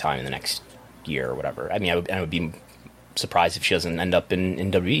anytime in the next year or whatever. I mean, I would be surprised if she doesn't end up in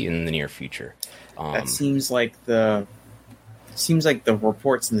WWE in the near future. That seems like the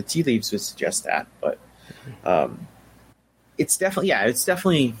reports and the tea leaves would suggest that, but it's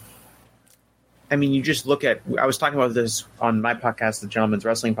definitely. I mean, you just look at. I was talking about this on my podcast, the Gentleman's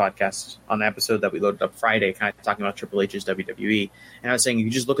Wrestling Podcast, on the episode that we loaded up Friday, kind of talking about Triple H's WWE, and I was saying you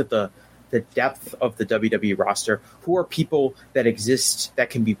just look at the depth of the WWE roster. Who are people that exist that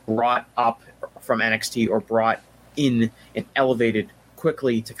can be brought up from NXT or brought in and elevated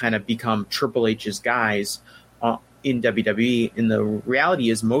quickly to kind of become Triple H's guys in WWE? And the reality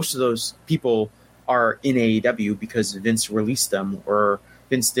is most of those people are in AEW because Vince released them, or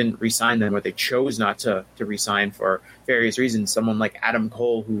Vince didn't re-sign them, or they chose not to re-sign for various reasons. Someone like Adam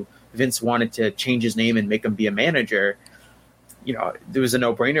Cole, who Vince wanted to change his name and make him be a manager, there was a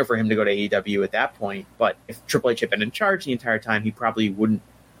no-brainer for him to go to AEW at that point. But if Triple H had been in charge the entire time, he probably would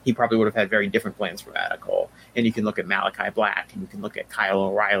have had very different plans for Adam Cole. And you can look at Malachi Black, and you can look at Kyle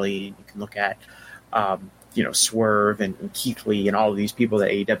O'Reilly, and you can look at Swerve and Keith Lee and all of these people that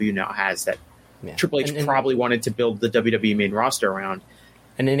AEW now has that Triple H probably wanted to build the WWE main roster around.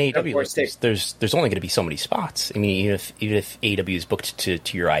 And in AEW, there's only going to be so many spots. I mean, even if AEW is booked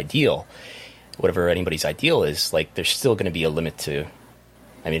to your ideal, whatever anybody's ideal is, like, there's still going to be a limit to.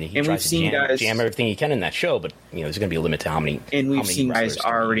 I mean, he tries to jam everything he can in that show, but there's going to be a limit to how many. And we've seen guys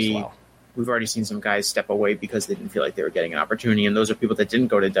already. We've already seen some guys step away because they didn't feel like they were getting an opportunity, and those are people that didn't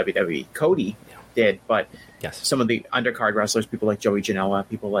go to WWE. Cody did, but some of the undercard wrestlers, people like Joey Janela,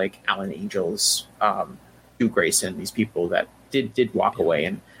 people like Alan Angels, Stu Grayson, these people that did walk away.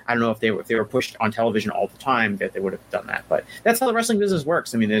 And I don't know if they were pushed on television all the time that they would have done that, but that's how the wrestling business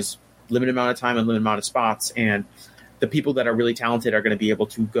works. I mean, there's limited amount of time and limited amount of spots, and the people that are really talented are going to be able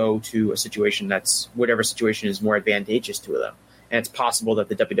to go to a situation that's whatever situation is more advantageous to them. And it's possible that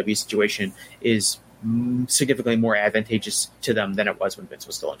the WWE situation is significantly more advantageous to them than it was when Vince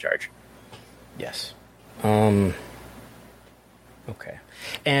was still in charge. Yes. Okay.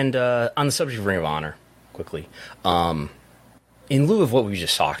 And on the subject of Ring of Honor, quickly, in lieu of what we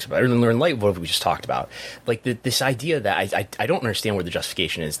just talked about, or in light of what we just talked about, like this idea that I don't understand where the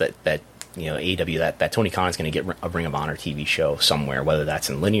justification is that AEW, that Tony Khan is going to get a Ring of Honor TV show somewhere, whether that's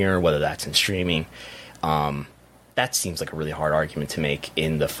in linear, whether that's in streaming. That seems like a really hard argument to make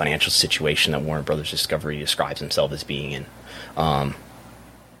in the financial situation that Warner Brothers Discovery describes himself as being in. That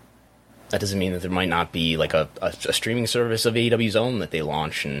doesn't mean that there might not be like a streaming service of AEW's own that they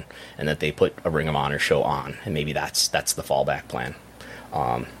launch and that they put a Ring of Honor show on, and maybe that's the fallback plan.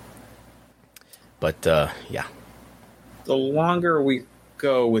 Yeah. The longer we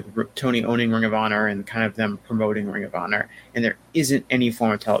go with Tony owning Ring of Honor and kind of them promoting Ring of Honor, and there isn't any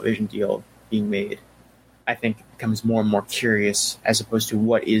form of television deal being made, I think it becomes more and more curious as opposed to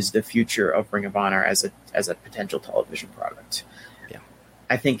what is the future of Ring of Honor as a potential television product. Yeah.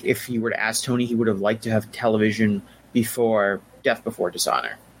 I think if you were to ask Tony, he would have liked to have television before Death Before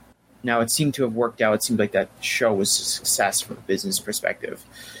Dishonor. Now, it seemed to have worked out. It seemed like that show was a success from a business perspective.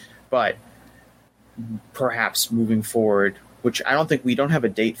 But perhaps moving forward, which I don't think we don't have a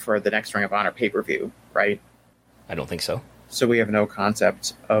date for the next Ring of Honor pay-per-view, right? I don't think so. So we have no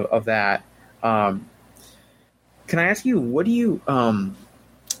concept of that. Can I ask you, what do you?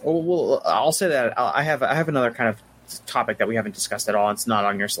 Well, I'll say that I have another kind of topic that we haven't discussed at all. It's not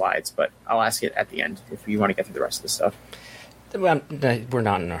on your slides, but I'll ask it at the end if you want to get through the rest of the stuff. We're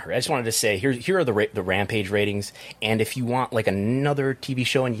not in a hurry. I just wanted to say here are the Rampage ratings, and if you want like another TV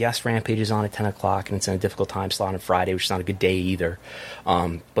show, and yes, Rampage is on at 10 o'clock, and it's in a difficult time slot on Friday, which is not a good day either.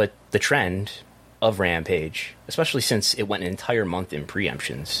 But the trend of Rampage, especially since it went an entire month in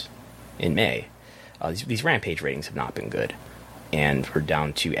preemptions in May. These Rampage ratings have not been good, and we're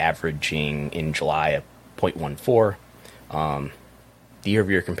down to averaging in July a 0.14. The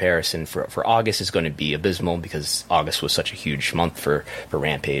year-over-year comparison for August is going to be abysmal because August was such a huge month for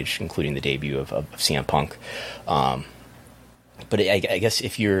Rampage, including the debut of CM Punk. But I guess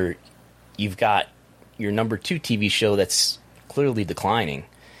if you've got your number 2 TV show that's clearly declining,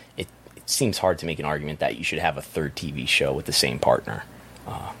 it seems hard to make an argument that you should have a third TV show with the same partner.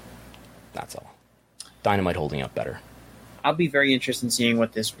 That's all. Dynamite holding up better. I'll be very interested in seeing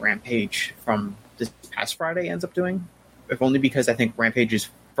what this Rampage from this past Friday ends up doing, if only because I think Rampage is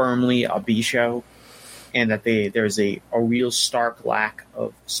firmly a B show, and that there's a real stark lack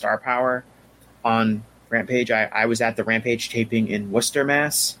of star power on Rampage. I was at the Rampage taping in Worcester,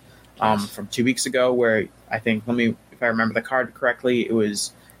 Mass, from 2 weeks ago, where I think, if I remember the card correctly, it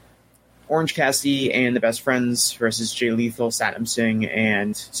was Orange Cassidy and the Best Friends versus Jay Lethal, Satnam Singh,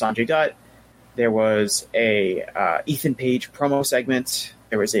 and Sanjay Dutt. There was a Ethan Page promo segment.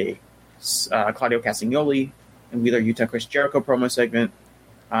 There was a Claudio Castagnoli and Wheeler Yuta Chris Jericho promo segment,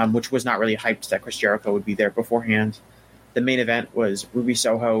 which was not really hyped that Chris Jericho would be there beforehand. The main event was Ruby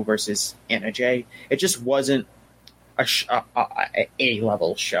Soho versus Anna Jay. It just wasn't a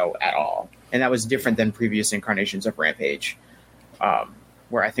A-level show at all. And that was different than previous incarnations of Rampage,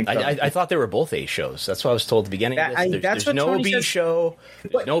 where I think... I thought they were both A shows. That's what I was told at the beginning of this. There's no B show.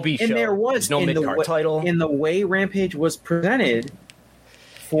 There's no B show. And there's no mid-card title. In the way Rampage was presented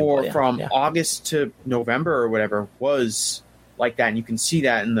from August to November or whatever was like that. And you can see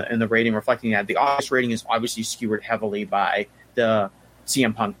that in the rating reflecting that. The August rating is obviously skewered heavily by the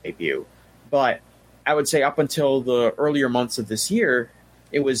CM Punk debut. But I would say up until the earlier months of this year,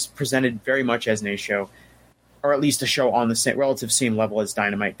 it was presented very much as an A show, or at least a show on the relative same level as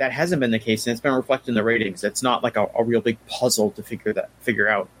Dynamite. That hasn't been the case, and it's been reflected in the ratings. It's not like a real big puzzle to figure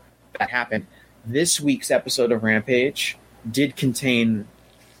out that happened. This week's episode of Rampage did contain,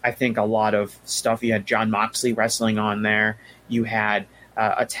 I think, a lot of stuff. You had Jon Moxley wrestling on there. You had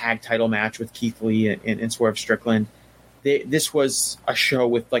a tag title match with Keith Lee and Swerve Strickland. This was a show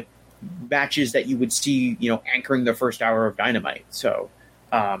with like matches that you would see, anchoring the first hour of Dynamite. So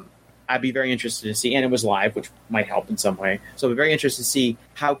I'd be very interested to see, and it was live, which might help in some way. So I'd be very interested to see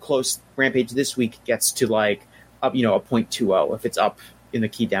how close Rampage this week gets to like up, a 0.20, if it's up in the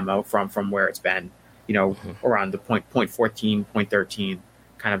key demo from where it's been, around the 0.14, 0.13,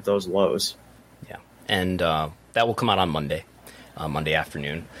 kind of those lows. Yeah, and that will come out on Monday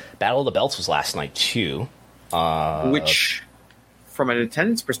afternoon. Battle of the Belts was last night too, which, from an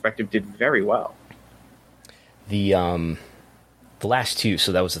attendance perspective, did very well. The last two,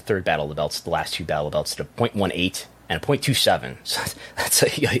 so that was the third Battle of the Belts. The last two Battle of the Belts did a 0.18 and a 0.27. So that's a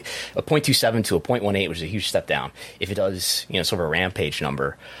 0.27 to a 0.18, which is a huge step down. If it does, sort of a Rampage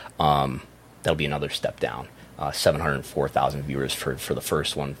number, that'll be another step down. 704,000 viewers for the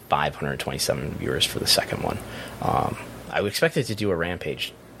first one, 527 viewers for the second one. I would expect it to do a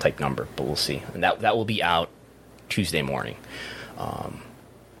Rampage type number, but we'll see. And that will be out Tuesday morning.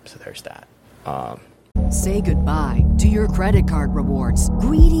 So there's that. Say goodbye to your credit card rewards.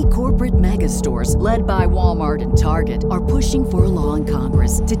 Greedy corporate mega stores, led by Walmart and Target, are pushing for a law in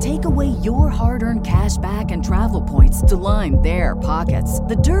Congress to take away your hard-earned cash back and travel points to line their pockets.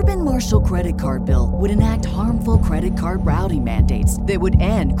 The Durbin-Marshall credit card bill would enact harmful credit card routing mandates that would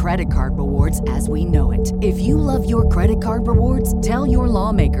end credit card rewards as we know it. If you love your credit card rewards, tell your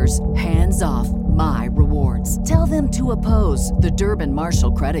lawmakers, hands off my rewards. Tell them to oppose the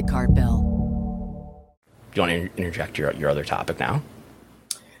Durbin-Marshall credit card bill. Do you want to interject your other topic now?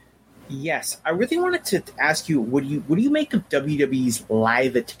 Yes, I really wanted to ask you, what do you make of WWE's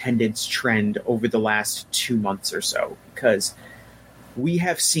live attendance trend over the last 2 months or so? Because we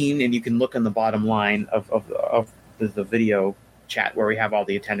have seen, and you can look on the bottom line of the video chat where we have all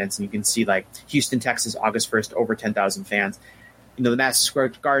the attendance, and you can see like Houston, Texas, August 1st, over 10,000 fans. The Madison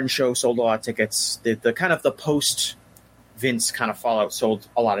Square Garden show sold a lot of tickets. The kind of the post Vince kind of fallout sold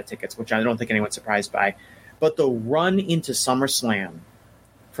a lot of tickets, which I don't think anyone's surprised by. But the run into SummerSlam,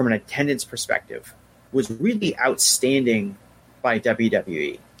 from an attendance perspective, was really outstanding by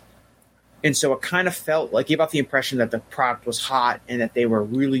WWE. And so it kind of gave off the impression that the product was hot and that they were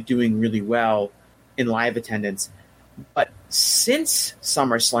really doing really well in live attendance. But since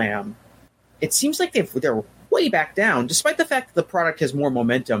SummerSlam, it seems like they're way back down, despite the fact that the product has more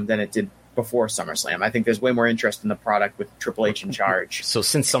momentum than it did before SummerSlam. I think there's way more interest in the product with Triple H in charge. So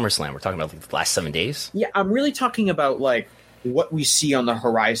since SummerSlam, we're talking about like the last 7 days? Yeah, I'm really talking about like what we see on the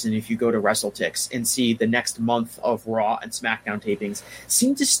horizon if you go to WrestleTix and see the next month of Raw and SmackDown tapings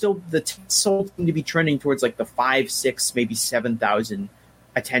seem to still, the sold seem to be trending towards like the 5, 6, maybe 7,000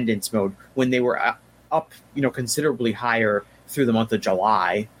 attendance mode when they were up, considerably higher through the month of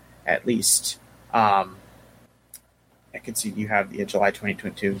July, at least. I can see you have the July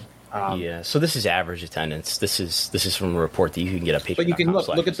 2022. So this is average attendance. This is from a report that you can get at Patreon. But you can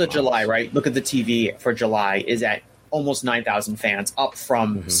look at the July, right? Look at the TV for July is at almost 9,000 fans, up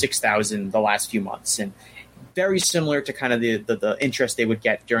from 6,000 the last few months, and very similar to kind of the interest they would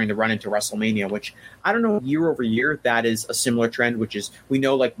get during the run into WrestleMania, which I don't know, year over year, that is a similar trend, which is we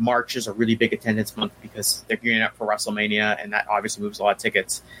know like March is a really big attendance month because they're gearing up for WrestleMania, and that obviously moves a lot of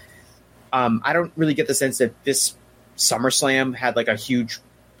tickets. I don't really get the sense that this SummerSlam had like a huge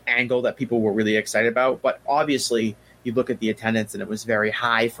angle that people were really excited about, but obviously you look at the attendance and it was very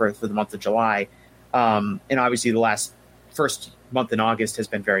high for the month of July, and obviously the first month in August has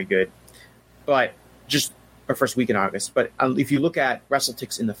been very good, but just our first week in August. But if you look at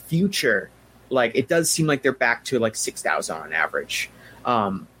WrestleTix in the future, like it does seem like they're back to like 6,000 on average.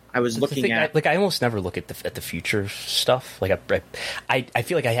 I was looking at I almost never look at the future stuff. Like I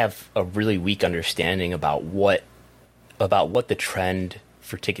feel like I have a really weak understanding about what the trend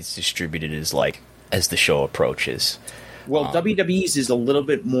for tickets distributed is like as the show approaches. Well, WWE's is a little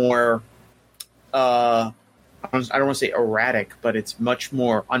bit more, I don't want to say erratic, but it's much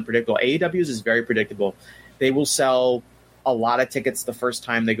more unpredictable. AEW's is very predictable. They will sell a lot of tickets the first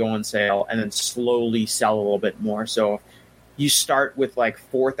time they go on sale and then slowly sell a little bit more. So you start with like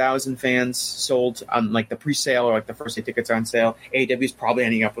 4,000 fans sold on like the pre-sale or like the first day tickets are on sale. AEW is probably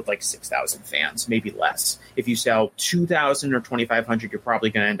ending up with like 6,000 fans, maybe less. If you sell 2,000 or 2,500, you're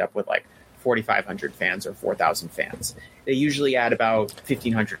probably going to end up with like 4,500 fans or 4,000 fans. They usually add about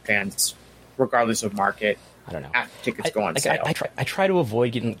 1,500 fans, regardless of market. I don't know. After tickets go on sale. I try to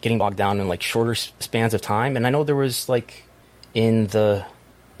avoid getting bogged down in like shorter spans of time, and I know there was like in the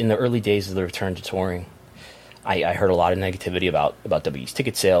early days of the return to touring, I heard a lot of negativity about WWE's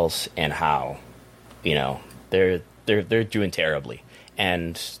ticket sales and how, they're doing terribly,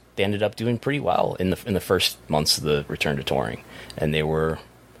 and they ended up doing pretty well in the first months of the return to touring, and there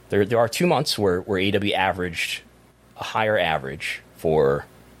are 2 months where AEW averaged a higher average for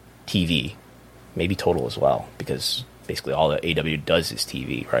TV. Maybe total as well, because basically all that AEW does is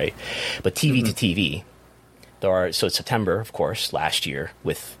TV, right? But TV to TV, so September, of course, last year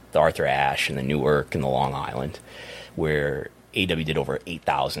with the Arthur Ashe and the Newark and the Long Island, where AEW did over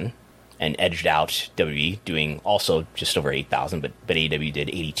 8,000 and edged out WWE, doing also just over 8,000, but AEW did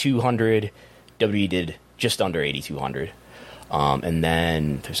 8,200, WWE did just under 8,200, and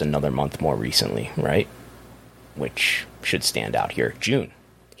then there's another month more recently, right? Which should stand out here, June.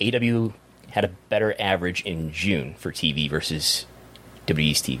 AEW had a better average in June for TV versus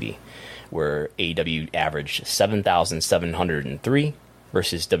WWE's TV, where AEW averaged 7,703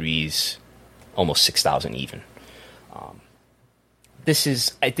 versus WWE's almost 6,000 even.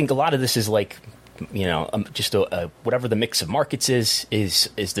 I think a lot of this is like, just whatever the mix of markets is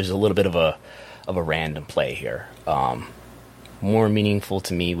there's a little bit of a random play here. More meaningful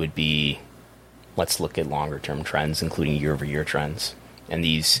to me would be, let's look at longer term trends, including year-over-year trends, and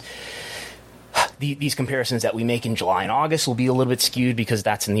these comparisons that we make in July and August will be a little bit skewed because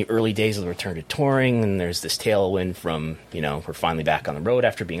that's in the early days of the return to touring, and there's this tailwind from, we're finally back on the road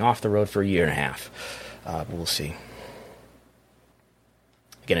after being off the road for a year and a half. But we'll see.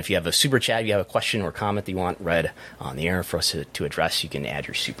 Again, if you have a super chat, you have a question or comment that you want read on the air for us to address, you can add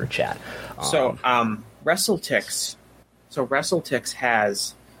your super chat. WrestleTix. So WrestleTix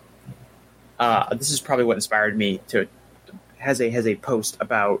has, this is probably what inspired me has a post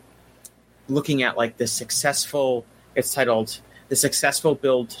about looking at like it's titled The Successful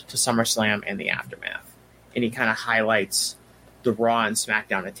Build to SummerSlam and the Aftermath. And he kind of highlights the Raw and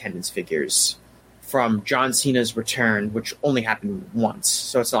SmackDown attendance figures from John Cena's return, which only happened once.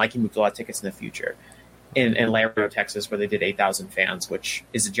 So it's not like he moved a lot of tickets in the future. In Laredo, Texas, where they did 8,000 fans, which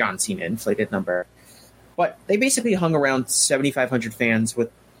is a John Cena inflated number. But they basically hung around 7,500 fans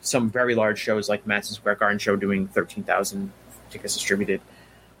with some very large shows like Madison Square Garden show doing 13,000 tickets distributed,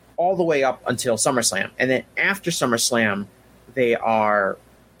 all the way up until SummerSlam. And then after SummerSlam, they are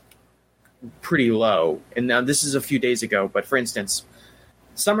pretty low. And now this is a few days ago, but for instance,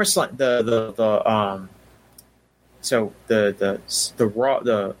 SummerSlam,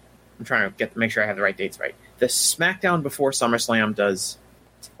 I'm trying to make sure I have the right dates right. The SmackDown before SummerSlam does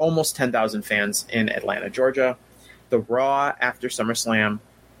almost 10,000 fans in Atlanta, Georgia. The Raw after SummerSlam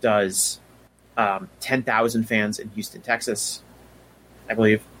does 10,000 fans in Houston, Texas, I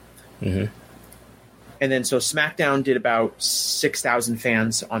believe. Mm-hmm. And then so SmackDown did about 6,000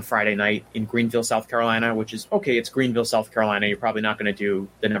 fans on Friday night in Greenville, South Carolina, which is okay. It's Greenville, South Carolina. You're probably not going to do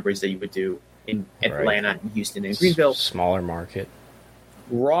the numbers that you would do in Atlanta and Houston and Greenville. Smaller market.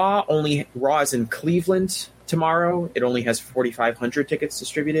 Raw is in Cleveland tomorrow. It only has 4,500 tickets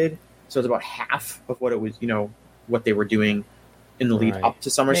distributed, so it's about half of what it was, what they were doing in the lead up to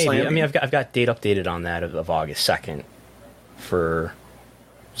SummerSlam. Maybe. I mean, I've got date updated on that of August 2nd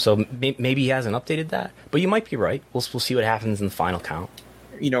so maybe he hasn't updated that, but you might be right. We'll see what happens in the final count.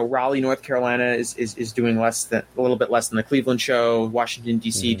 Raleigh, North Carolina is doing a little bit less than the Cleveland show. Washington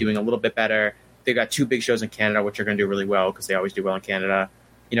D.C. doing a little bit better. They got 2 big shows in Canada, which are going to do really well because they always do well in Canada.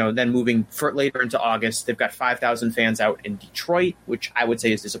 Then moving later into August, they've got 5,000 fans out in Detroit, which I would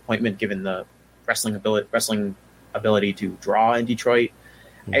say is disappointment given the wrestling ability to draw in Detroit.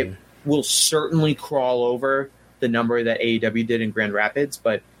 It will certainly crawl over the number that AEW did in Grand Rapids,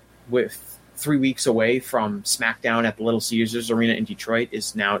 but with 3 weeks away from SmackDown at the Little Caesars Arena in Detroit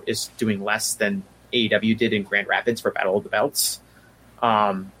is doing less than AEW did in Grand Rapids for Battle of the Belts.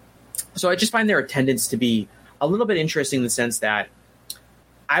 So I just find their attendance to be a little bit interesting in the sense that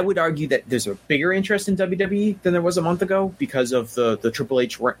I would argue that there's a bigger interest in WWE than there was a month ago because of the Triple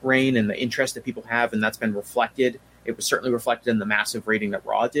H reign and the interest that people have, and that's been reflected. It was certainly reflected in the massive rating that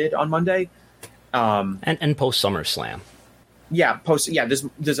Raw did on Monday. And post SummerSlam.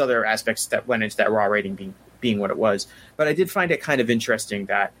 There's other aspects that went into that Raw rating being what it was. But I did find it kind of interesting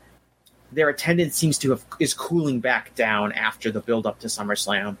that their attendance seems to is cooling back down after the build up to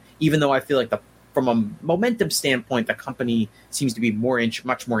SummerSlam, even though I feel like from a momentum standpoint, the company seems to be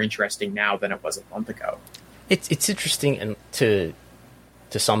much more interesting now than it was a month ago. It's interesting and to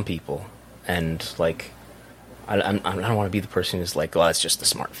some people, and like I don't want to be the person who's like, well, that's just the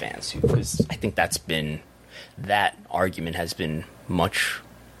smart fans, because I think that argument has been much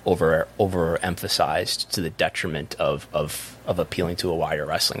overemphasized to the detriment of appealing to a wider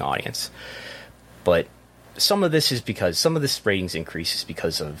wrestling audience. But some of this ratings increase is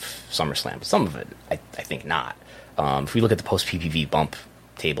because of SummerSlam, but some of it, I think not. If we look at the post PPV bump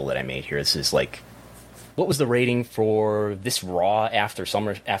table that I made here, this is like, what was the rating for this Raw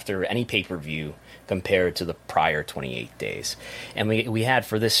after any pay-per-view compared to the prior 28 days? And we had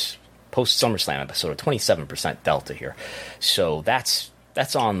for this post SummerSlam episode a 27% delta here. So that's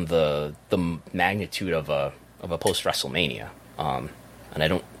on the magnitude of a post WrestleMania. And I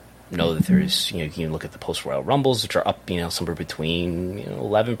don't know that there's, you can look at the post Royal Rumbles, which are up, somewhere between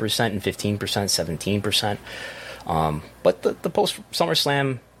 11% and 15%, 17%. But the post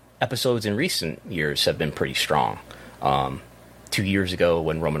SummerSlam episodes in recent years have been pretty strong. 2 years ago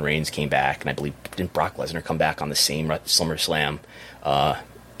when Roman Reigns came back, and I believe didn't Brock Lesnar come back on the same SummerSlam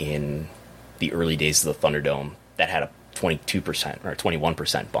in the early days of the Thunderdome, that had a 22% or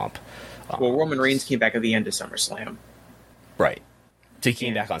 21% bump. Well, Roman Reigns came back at the end of SummerSlam. Right. So he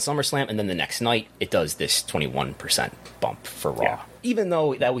came back on SummerSlam, and then the next night it does this 21% bump for Raw. Yeah. Even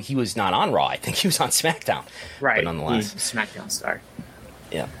though he was not on Raw, I think he was on SmackDown. Right. But nonetheless, he's a SmackDown star.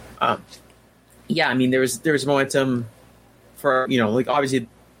 Yeah. I mean, there was momentum for, like obviously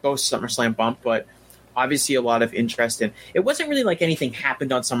both SummerSlam bump, but obviously a lot of interest in. It wasn't really like anything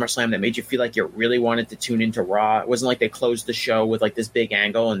happened on SummerSlam that made you feel like you really wanted to tune into Raw. It wasn't like they closed the show with like this big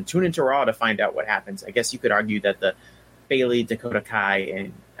angle and tune into Raw to find out what happens. I guess you could argue that the Bayley, Dakota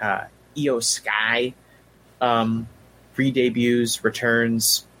Kai, and Io Sky re-debuts,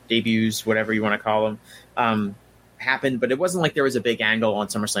 returns, debuts, whatever you want to call them, happened, but it wasn't like there was a big angle on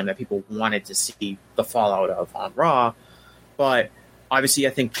SummerSlam that people wanted to see the fallout of on Raw. But obviously, I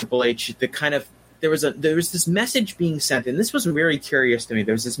think Triple H, there was this message being sent, and this was very curious to me.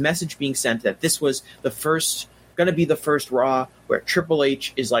 There was this message being sent that this was going to be the first Raw where Triple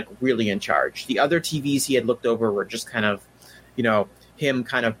H is like really in charge. The other TVs he had looked over were just kind of, him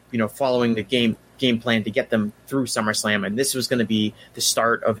kind of, following the game plan to get them through SummerSlam, and this was going to be the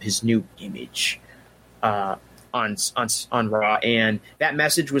start of his new image on Raw. And that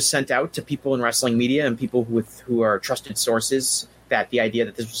message was sent out to people in wrestling media and people who are trusted sources, that the idea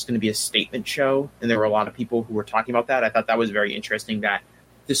that this was going to be a statement show, and there were a lot of people who were talking about that. I thought that was very interesting that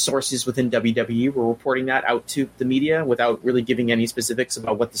the sources within WWE were reporting that out to the media without really giving any specifics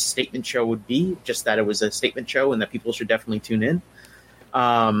about what the statement show would be, just that it was a statement show and that people should definitely tune in,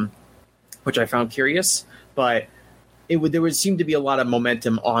 which I found curious. But there would seem to be a lot of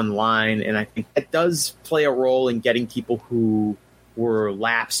momentum online, and I think it does play a role in getting people who were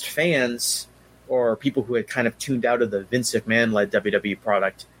lapsed fans or people who had kind of tuned out of the Vince McMahon-led WWE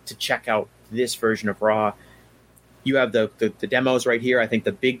product to check out this version of Raw. You have the demos right here. I think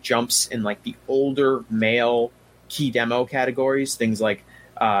the big jumps in like the older male key demo categories, things like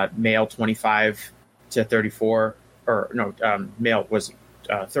male 25 to 34, male was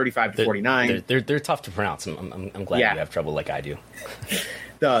 35 to 49. They're tough to pronounce. I'm glad you have trouble like I do.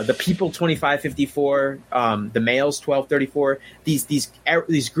 the people 2554, the males 1234.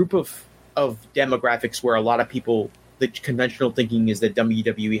 These group of demographics where a lot of people, the conventional thinking is that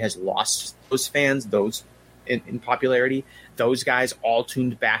WWE has lost those fans, those in popularity. Those guys all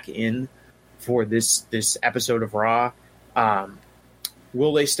tuned back in for this episode of Raw.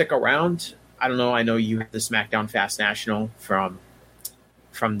 Will they stick around? I don't know. I know you have the SmackDown Fast National from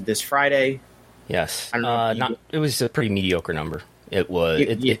this Friday. Yes. It was a pretty mediocre number. It was.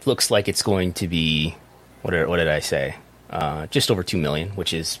 It looks like it's going to be what did I say? Just over 2 million,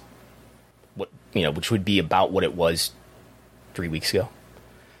 which is which would be about what it was 3 weeks ago.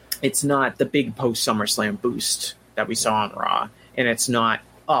 It's not the big post SummerSlam boost that we saw on Raw, and it's not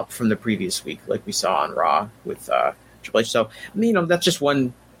up from the previous week like we saw on Raw with Triple H. So these are just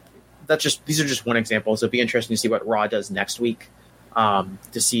one example. So it'll be interesting to see what Raw does next week, to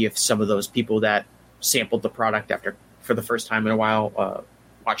see if some of those people that sampled the product for the first time in a while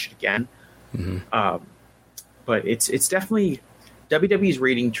watch it again. Mm-hmm. But it's definitely WWE's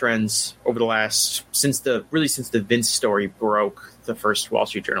rating trends over the last since the Vince story broke, the first Wall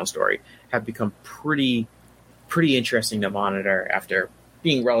Street Journal story, have become pretty interesting to monitor after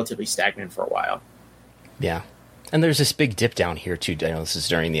being relatively stagnant for a while. Yeah. And there's this big dip down here too. I know this is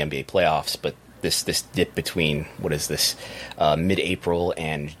during the NBA playoffs, but this dip between mid-April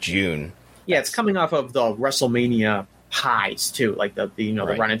and June. Yeah, it's coming off of the WrestleMania highs too, like the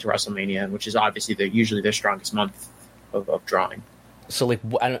run into WrestleMania, which is obviously usually their strongest month of drawing. So I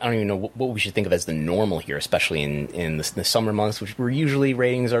don't even know what we should think of as the normal here, especially in the summer months, which where usually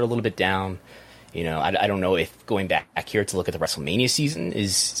ratings are a little bit down. I don't know if going back here to look at the WrestleMania season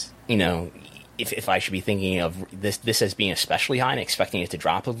is, if I should be thinking of this as being especially high and expecting it to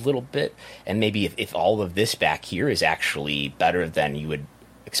drop a little bit, and maybe if all of this back here is actually better than you would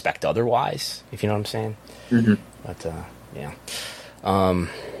expect otherwise, if you know what I'm saying. Mm-hmm. But yeah.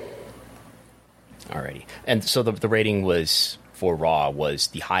 Alrighty. And so the rating for Raw was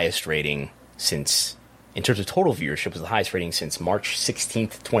the highest rating since, in terms of total viewership, was the highest rating since March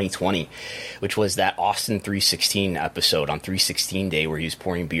 16th, 2020, which was that Austin 316 episode on 316 Day where he was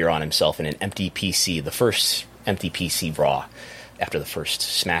pouring beer on himself in an empty PC, the first empty PC Raw after the first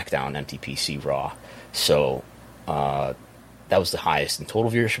SmackDown empty PC Raw. So that was the highest in total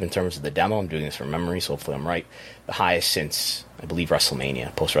viewership in terms of the demo. I'm doing this from memory, so hopefully I'm right. The highest since, I believe,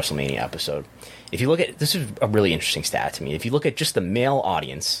 WrestleMania, post-WrestleMania episode. If you look at, this is a really interesting stat to me. If you look at just the male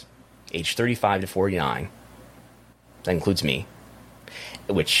audience, age 35 to 49, that includes me,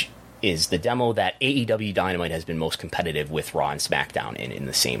 which is the demo that AEW Dynamite has been most competitive with Raw and SmackDown in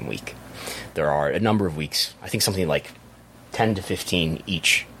the same week. There are a number of weeks, I think something like 10 to 15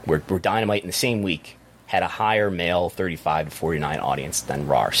 each, where Dynamite in the same week had a higher male 35 to 49 audience than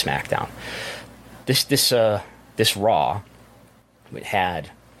Raw or SmackDown. This Raw, it had,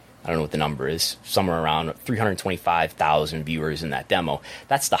 I don't know what the number is, somewhere around 325,000 viewers in that demo.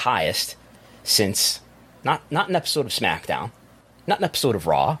 That's the highest since, not an episode of SmackDown, not an episode of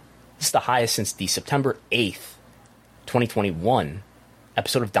Raw. This is the highest since the September 8th, 2021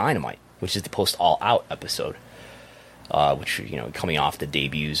 episode of Dynamite, which is the post All Out episode, which, coming off the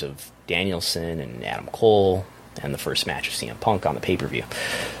debuts of Danielson and Adam Cole and the first match of CM Punk on the pay-per-view.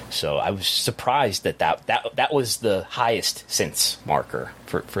 So I was surprised that was the highest since marker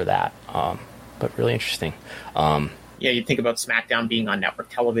for that. But really interesting. Yeah, you think about SmackDown being on network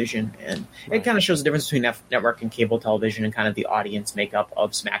television, and it kind of shows the difference between network and cable television and kind of the audience makeup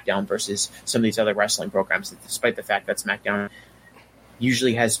of SmackDown versus some of these other wrestling programs, despite the fact that SmackDown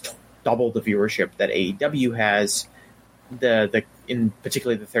usually has double the viewership that AEW has. In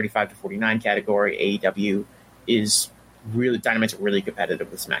particularly the 35 to 49 category, AEW is really, Dynamite's really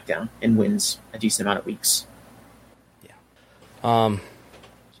competitive with SmackDown and wins a decent amount of weeks. Yeah.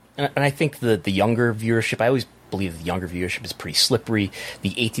 And I think the younger viewership, I always believe the younger viewership is pretty slippery.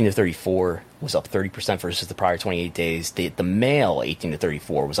 The 18 to 34 was up 30% versus the prior 28 days. The male 18 to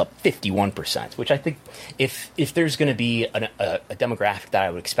 34 was up 51%, which I think if there's going to be a demographic that I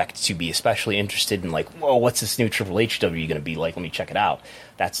would expect to be especially interested in, like, whoa, what's this new Triple H W going to be like? Let me check it out.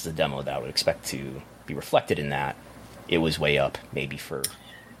 That's the demo that I would expect to be reflected in that. It was way up, maybe for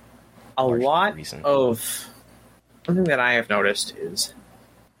a lot reason. Of something that I have noticed is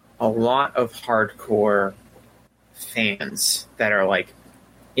a lot of hardcore fans that are like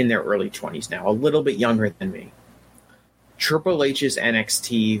in their early 20s now, a little bit younger than me. Triple H's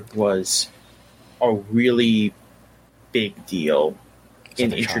NXT was a really big deal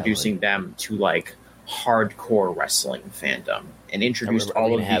in introducing them to like hardcore wrestling fandom, and introduced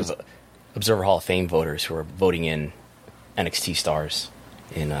all of these Observer Hall of Fame voters who are voting in NXT stars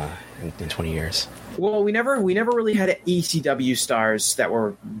in 20 years. Well, we never really had ECW stars that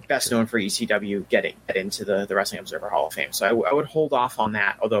were best known for ECW get into the Wrestling Observer Hall of Fame. So I would hold off on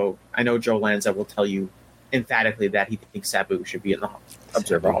that. Although I know Joe Lanza will tell you emphatically that he thinks Sabu should be in the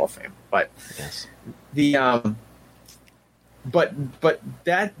Observer Hall of Fame. But yes, but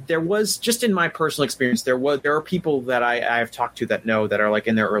that there was, just in my personal experience, there are people that I've talked to that are like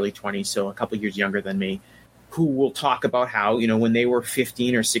in their early 20s, so a couple years younger than me, who will talk about how, when they were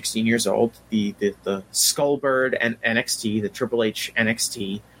 15 or 16 years old, the Skullbird and NXT, the Triple H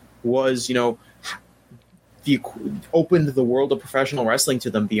NXT, was, opened the world of professional wrestling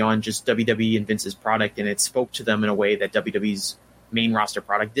to them beyond just WWE and Vince's product, and it spoke to them in a way that WWE's main roster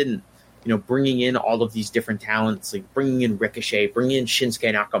product didn't. Bringing in all of these different talents, like bringing in Ricochet, bringing in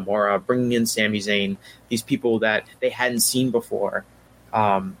Shinsuke Nakamura, bringing in Sami Zayn, these people that they hadn't seen before.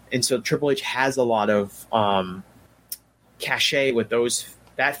 And so Triple H has a lot of cachet with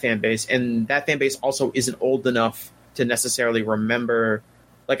that fan base, and that fan base also isn't old enough to necessarily remember.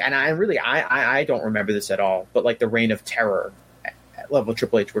 And I don't remember this at all, but like the Reign of Terror at level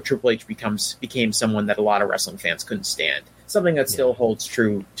Triple H, where Triple H became someone that a lot of wrestling fans couldn't stand. Something that still holds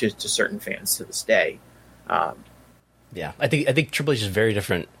true to certain fans to this day. I think Triple H is a very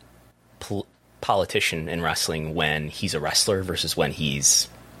different politician in wrestling when he's a wrestler versus when he's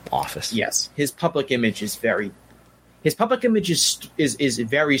office. Yes, his public image is very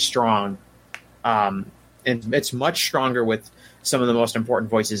strong, and it's much stronger with some of the most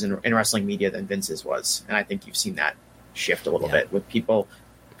important voices in wrestling media than Vince's was. And I think you've seen that shift a little bit with people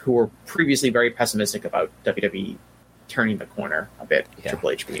who were previously very pessimistic about WWE turning the corner a bit, Triple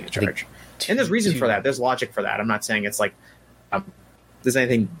H being in charge. And there's reason for that. There's logic for that. I'm not saying it's like there's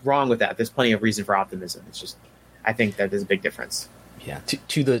anything wrong with that. There's plenty of reason for optimism. It's just, I think that there's a big difference. Yeah,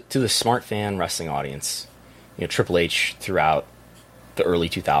 to the smart fan wrestling audience, Triple H throughout the early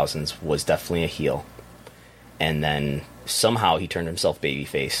 2000s was definitely a heel, and then somehow he turned himself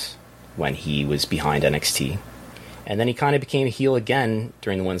babyface when he was behind NXT, and then he kind of became a heel again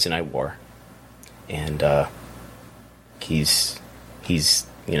during the Wednesday Night War, and he's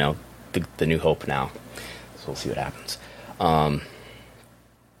the new hope now. So we'll see what happens.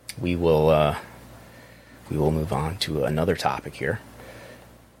 We will move on to another topic here.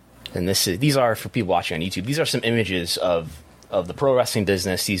 And these are, for people watching on YouTube, these are some images of the pro wrestling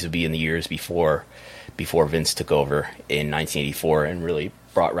business. These would be in the years before Vince took over in 1984 and really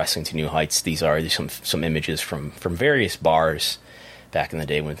brought wrestling to new heights. These are some images from various bars back in the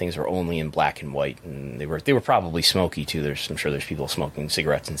day when things were only in black and white, and they were probably smoky too. I'm sure there's people smoking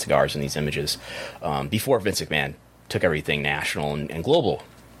cigarettes and cigars in these images before Vince McMahon took everything national and global,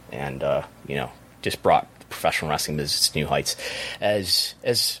 and just brought professional wrestling business to new heights.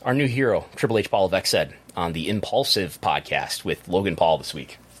 As our new hero, Triple H Paul Levesque, said on the Impulsive podcast with Logan Paul this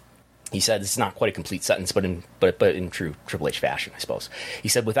week. He said, this is not quite a complete sentence, but in true Triple H fashion, I suppose. He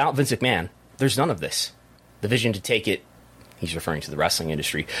said, without Vince McMahon, there's none of this. The vision to take it, he's referring to the wrestling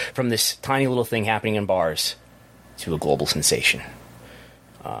industry, from this tiny little thing happening in bars to a global sensation.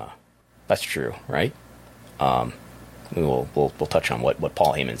 That's true, right? We'll touch on what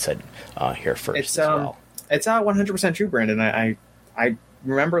Paul Heyman said here first as well. It's 100% true, Brandon. I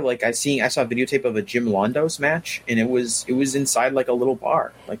remember I saw a videotape of a Jim Londos match, and it was inside like a little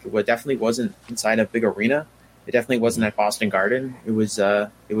bar. Like it definitely wasn't inside a big arena. It definitely wasn't at Boston Garden. It was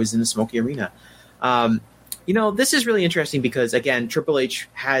in the Smoky Arena. This is really interesting because, again, Triple H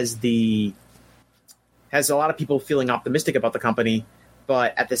has a lot of people feeling optimistic about the company,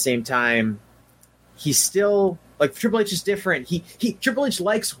 but at the same time, he's still Triple H is different. Triple H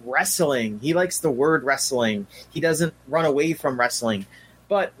likes wrestling. He likes the word wrestling. He doesn't run away from wrestling,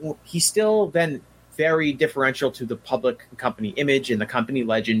 but he's still then very differential to the public company image, and the company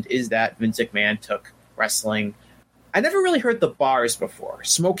legend is that Vince McMahon took wrestling. I never really heard the bars before.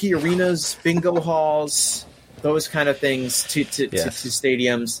 Smoky arenas, bingo halls, those kind of things to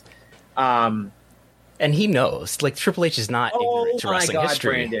stadiums. And he knows, Triple H is not ignorant to wrestling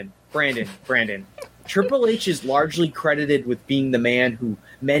history. Brandon. Triple H is largely credited with being the man who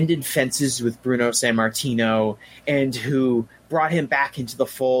mended fences with Bruno Sammartino and who brought him back into the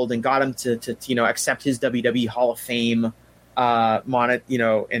fold and got him to accept his WWE Hall of Fame. And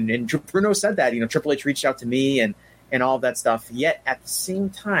Bruno said that, Triple H reached out to me and all of that stuff. Yet at the same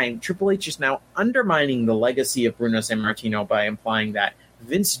time, Triple H is now undermining the legacy of Bruno Sammartino by implying that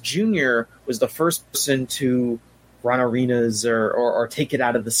Vince Jr. was the first person to run arenas or take it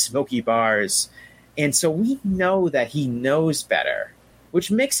out of the smoky bars. And so we know that he knows better,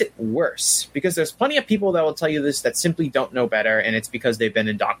 which makes it worse because there's plenty of people that will tell you this that simply don't know better, and it's because they've been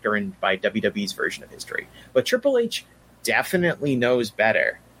indoctrinated by WWE's version of history. But Triple H definitely knows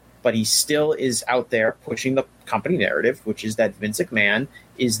better, but he still is out there pushing the company narrative, which is that Vince McMahon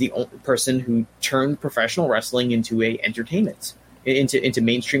is the only person who turned professional wrestling into into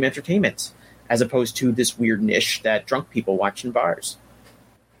mainstream entertainment, as opposed to this weird niche that drunk people watch in bars.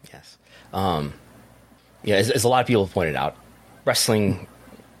 Yes. As a lot of people have pointed out, wrestling,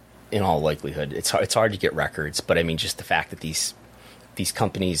 in all likelihood, it's hard to get records. But I mean, just the fact that these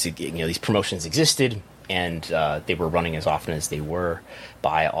companies, these promotions existed, and they were running as often as they were,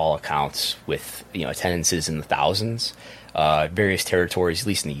 by all accounts, with attendances in the thousands. Various territories, at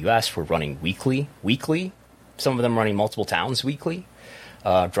least in the U.S., were running weekly. Some of them running multiple towns weekly,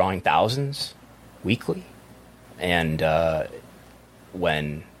 drawing thousands weekly. And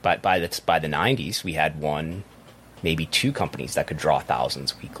when by the 90s, we had one, maybe two companies that could draw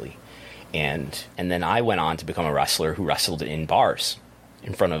thousands weekly. And then I went on to become a wrestler who wrestled in bars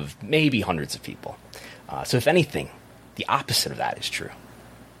in front of maybe hundreds of people. So if anything, the opposite of that is true.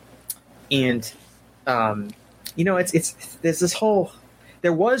 And there's this whole,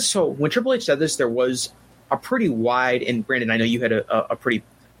 when Triple H said this, there was a pretty wide, and Brandon, I know you had a pretty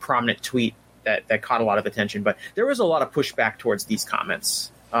prominent tweet that caught a lot of attention, but there was a lot of pushback towards these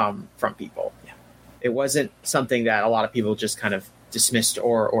comments from people. Yeah. It wasn't something that a lot of people just kind of dismissed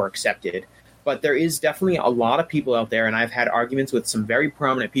or accepted, but there is definitely a lot of people out there, and I've had arguments with some very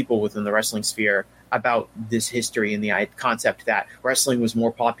prominent people within the wrestling sphere about this history and the concept that wrestling was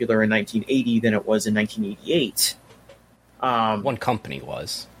more popular in 1980 than it was in 1988. One company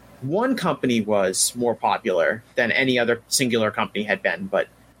was more popular than any other singular company had been, but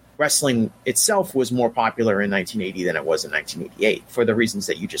wrestling itself was more popular in 1980 than it was in 1988 for the reasons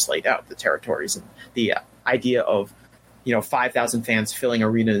that you just laid out, the territories and the idea of 5,000 fans filling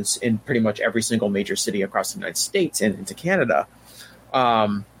arenas in pretty much every single major city across the United States and into Canada.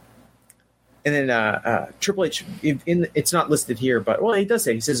 And then Triple H, it's not listed here, but he does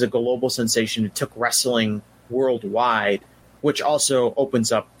say, he says a global sensation. It took wrestling worldwide, which also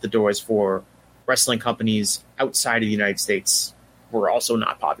opens up the doors for wrestling companies outside of the United States were also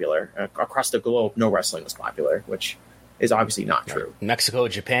not popular. Across the globe, no wrestling was popular, which is obviously not true. Mexico,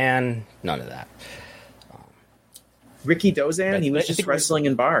 Japan, none of that. Ricky Dozan, he was just wrestling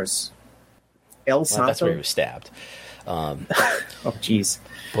in bars. El Santo. That's where he was stabbed. Oh, jeez.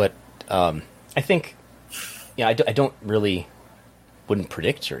 But I think, I don't really wouldn't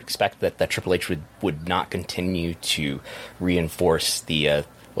predict or expect that Triple H would not continue to reinforce the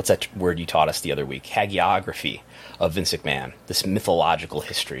what's that word you taught us the other week? Hagiography of Vince McMahon, this mythological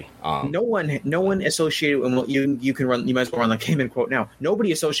history. No one associated, and you can run. You might as well run the Cayman quote now.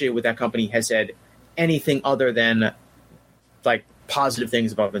 Nobody associated with that company has said anything other than like positive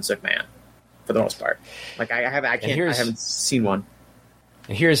things about Vince McMahon, for the most part. Like I haven't seen one.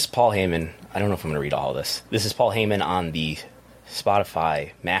 And here's Paul Heyman. I don't know if I'm going to read all of this. This is Paul Heyman on the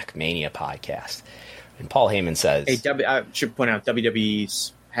Spotify Mac Mania podcast. And Paul Heyman says... I should point out,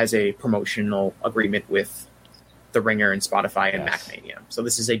 WWE has a promotional agreement with The Ringer and Spotify and Mac Mania. So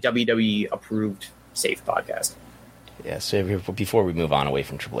this is a WWE-approved safe podcast. Yeah, so before we move on away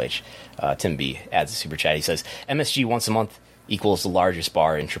from Triple H, Tim B adds a super chat. He says, MSG once a month equals the largest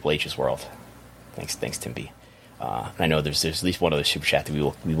bar in Triple H's world. Thanks, Tim B. I know there's at least one other super chat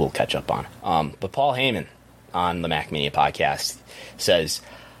that we will catch up on. But Paul Heyman on the Mac Mania podcast says,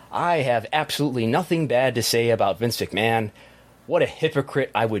 I have absolutely nothing bad to say about Vince McMahon. What a hypocrite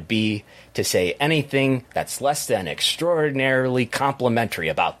I would be to say anything that's less than extraordinarily complimentary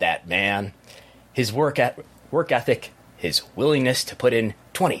about that man. His work ethic, his willingness to put in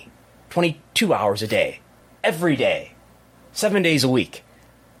 22 hours a day, every day, 7 days a week,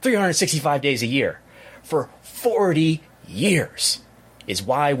 365 days a year, for 40 years, is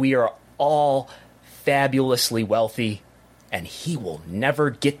why we are all fabulously wealthy, and he will never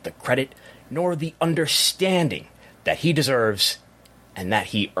get the credit nor the understanding that he deserves and that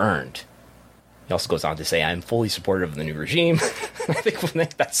he earned. He also goes on to say, I am fully supportive of the new regime. I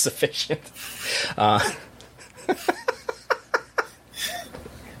think that's sufficient.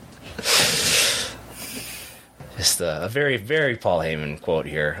 Just a very, very Paul Heyman quote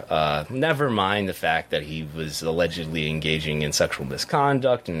here. Never mind the fact that he was allegedly engaging in sexual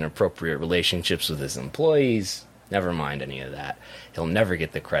misconduct and inappropriate relationships with his employees. Never mind any of that. He'll never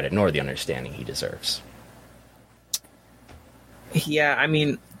get the credit nor the understanding he deserves. Yeah, I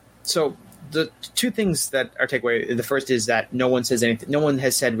mean, so the two things that are takeaway. The first is that no one says anything. No one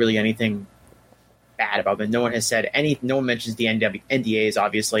has said really anything bad about it. No one has said any. No one mentions the NDAs.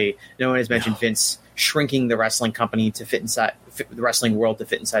 Obviously, no one has mentioned Vince shrinking the wrestling company to fit inside the wrestling world to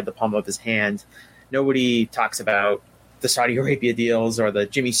fit inside the palm of his hand. Nobody talks about the Saudi Arabia deals, or the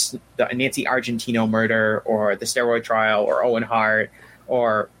Nancy Argentino murder, or the steroid trial, or Owen Hart,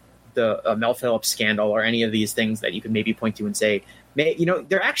 or the Mel Phillips scandal, or any of these things that you could maybe point to and say,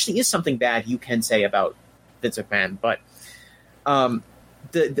 there actually is something bad you can say about Vince McMahon. But I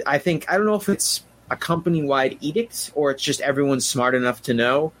don't know if it's a company-wide edict or it's just everyone's smart enough to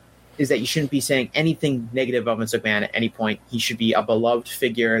know, is that you shouldn't be saying anything negative of Vince McMahon at any point. He should be a beloved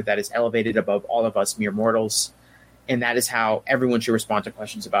figure that is elevated above all of us mere mortals. And that is how everyone should respond to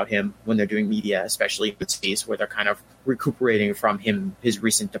questions about him when they're doing media, especially in space where they're kind of recuperating from his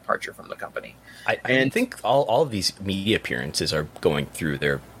recent departure from the company. I think all of these media appearances are going through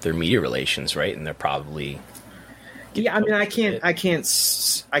their media relations, right? And they're probably... Yeah, I mean, I can't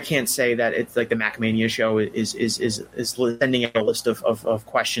say that it's like the MacMania show is sending out a list of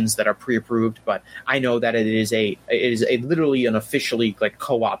questions that are pre-approved, but I know that it is a literally an officially like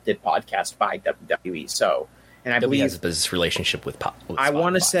co-opted podcast by WWE. So, and I believe has a business relationship with I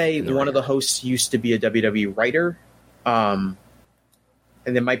want to say one of the hosts used to be a WWE writer, and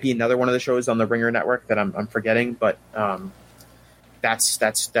there might be another one of the shows on the Ringer Network that I'm forgetting, but.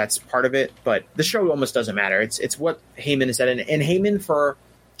 That's part of it, but the show almost doesn't matter. It's what Heyman has said, and Heyman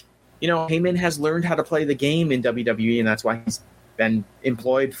Heyman has learned how to play the game in WWE, and that's why he's been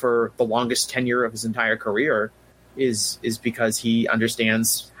employed for the longest tenure of his entire career. Is because he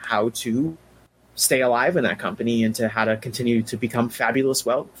understands how to stay alive in that company and to how to continue to become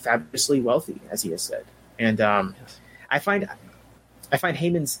fabulously wealthy, as he has said. And yes. I find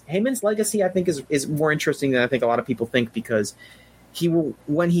Heyman's legacy, I think, is more interesting than I think a lot of people think, because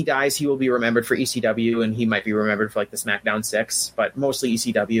when he dies, he will be remembered for ECW, and he might be remembered for like the SmackDown 6, but mostly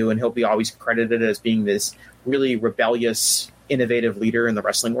ECW, and he'll be always credited as being this really rebellious, innovative leader in the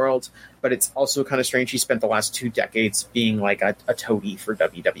wrestling world. But it's also kind of strange he spent the last 2 decades being like a toady for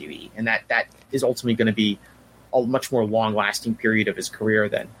WWE, and that is ultimately going to be a much more long-lasting period of his career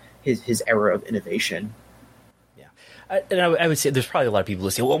than his era of innovation. And I would say there's probably a lot of people who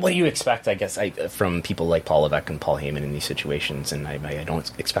say, well, what do you expect, I guess, from people like Paul Levesque and Paul Heyman in these situations? And I don't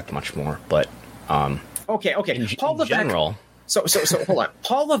expect much more. But okay. In Levesque, general... So hold on.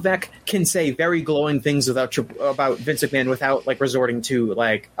 Paul Levesque can say very glowing things about Vince McMahon without like resorting to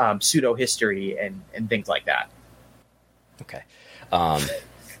like pseudo history and things like that. Okay.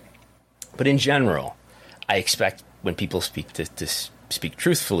 But in general, I expect when people speak to speak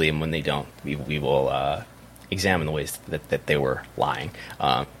truthfully, and when they don't, we will... examine the ways that they were lying.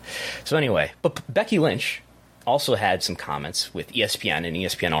 So anyway, but Becky Lynch also had some comments with ESPN, an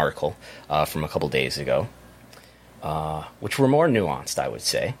ESPN article from a couple days ago, which were more nuanced, I would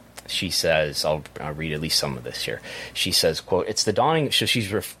say. She says, I'll read at least some of this here. She says, quote, "It's the dawning..." So she's,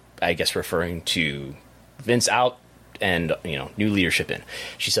 I guess, referring to Vince out and new leadership in.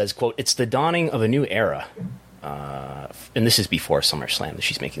 She says, quote, "It's the dawning of a new era." And this is before SummerSlam that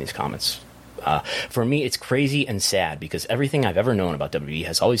she's making these comments. "For me, it's crazy and sad because everything I've ever known about WWE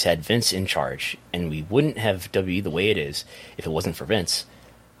has always had Vince in charge, and we wouldn't have WWE the way it is if it wasn't for Vince.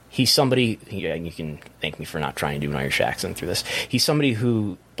 He's somebody," you can thank me for not trying to do an Irish accent through this, "he's somebody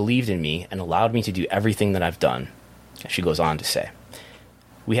who believed in me and allowed me to do everything that I've done." She goes on to say,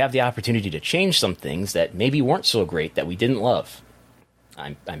 "We have the opportunity to change some things that maybe weren't so great that we didn't love."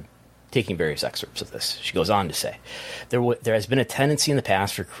 I'm taking various excerpts of this. She goes on to say, there has been a tendency in the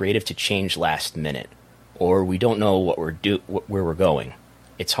past for creative to change last minute, or we don't know where we're going.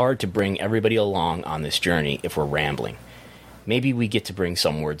 It's hard to bring everybody along on this journey if we're rambling. Maybe we get to bring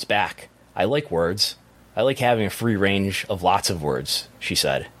some words back. I like words. I like having a free range of lots of words," she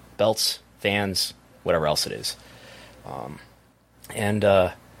said. "Belts, fans, whatever else it is." I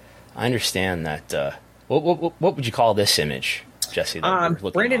understand that. What would you call this image, Jesse?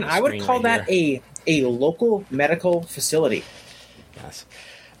 Brandon, I would call that a local medical facility. Yes.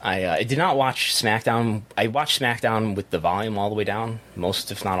 I did not watch SmackDown. I watched SmackDown with the volume all the way down,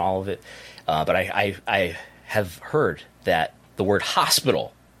 most if not all of it. But I have heard that the word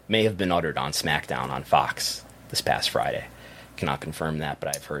hospital may have been uttered on SmackDown on Fox this past Friday. Cannot confirm that,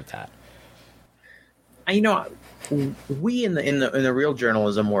 but I've heard that. We in the real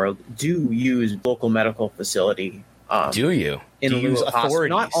journalism world do use local medical facility. Do you? Do you use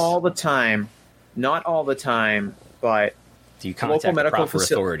authorities? Not all the time, but do you contact the proper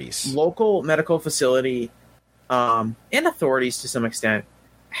authorities? Local medical facility and authorities to some extent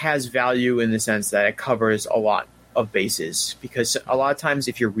has value in the sense that it covers a lot of bases, because a lot of times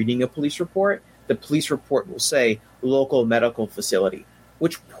if you're reading a police report, the police report will say local medical facility,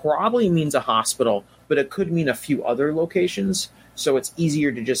 which probably means a hospital, but it could mean a few other locations. So it's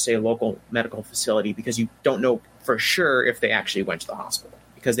easier to just say local medical facility because you don't know for sure if they actually went to the hospital,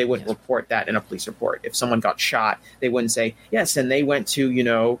 because they wouldn't report that in a police report. If someone got shot, they wouldn't say, yes, and they went to, you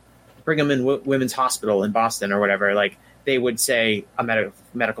know, Brigham and Women's Hospital in Boston or whatever. Like, they would say a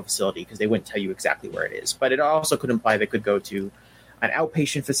medical facility because they wouldn't tell you exactly where it is. But it also could imply they could go to an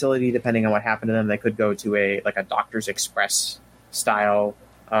outpatient facility, depending on what happened to them. They could go to a Doctor's Express style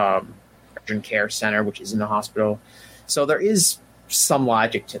urgent care center, which is in the hospital. So there is some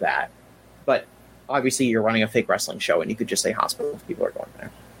logic to that. But obviously you're running a fake wrestling show and you could just say hospital if people are going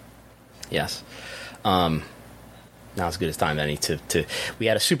there. Yes. Now as good as time any to we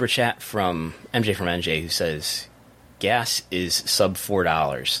had a super chat from MJ who says gas is sub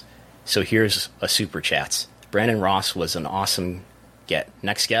 $4. So here's a super chat. Brandon Ross was an awesome get.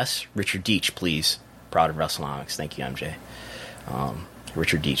 Next guest, Richard Deitch, please. Proud of Wrestlenomics. Thank you, MJ.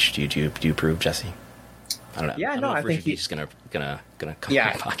 Richard Deitch, do you approve, Jesse? I don't know. Yeah, I think he's gonna come on the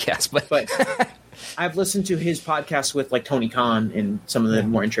podcast, but I've listened to his podcast with like Tony Khan and some of the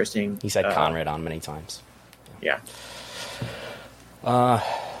more interesting. He's had Conrad on many times. Yeah.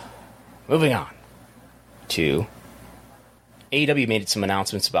 Moving on to AEW made some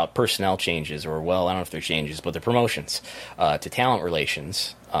announcements about personnel changes, or, well, I don't know if they're changes, but they're promotions to talent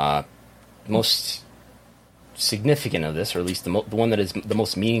relations. Most significant of this, or at least the one that is the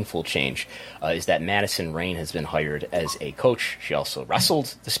most meaningful change, is that Madison Rayne has been hired as a coach. She also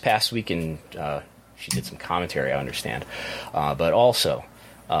wrestled this past week, and she did some commentary, I understand. But also,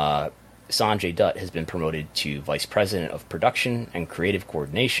 Sanjay Dutt has been promoted to Vice President of Production and Creative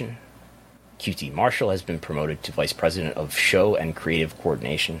Coordination. QT Marshall has been promoted to Vice President of Show and Creative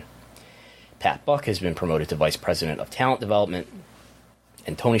Coordination. Pat Buck has been promoted to Vice President of Talent Development.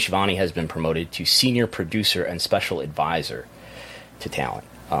 And Tony Schiavone has been promoted to Senior Producer and Special Advisor to Talent.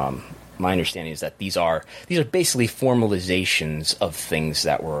 My understanding is that these are basically formalizations of things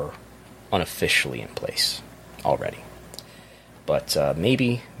that were unofficially in place already. But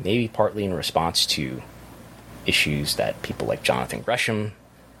maybe partly in response to issues that people like Jonathan Gresham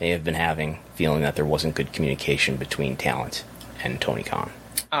may have been having, feeling that there wasn't good communication between Talent and Tony Khan.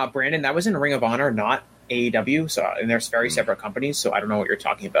 Brandon, that was in Ring of Honor, not AEW, and there's very separate companies, so I don't know what you're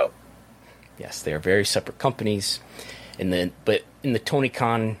talking about. Yes, they are very separate companies, but in the Tony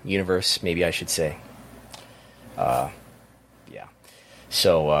Khan universe, maybe I should say. Yeah.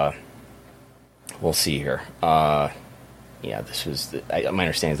 So we'll see here. Yeah, this was my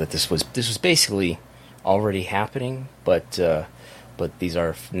understanding is that this was basically already happening, but these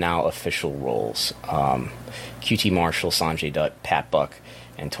are now official roles. QT Marshall, Sanjay Dutt, Pat Buck,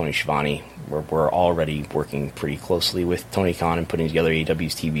 and Tony Schiavone were already working pretty closely with Tony Khan and putting together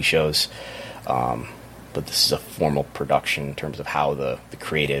AEW's TV shows. But this is a formal production in terms of how the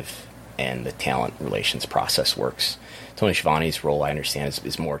creative and the talent relations process works. Tony Schiavone's role, I understand,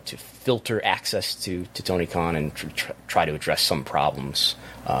 is more to filter access to Tony Khan and try to address some problems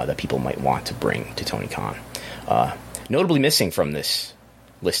that people might want to bring to Tony Khan. Notably missing from this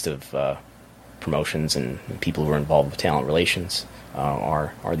list of promotions and people who are involved with talent relations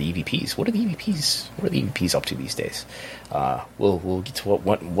are the EVPs. What are the EVPs up to these days? We'll get to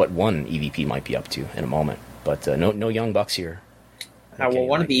what one EVP might be up to in a moment. But no young bucks here. Well,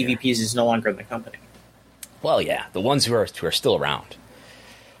 one of the EVPs is no longer in the company. Well, yeah, the ones who are still around.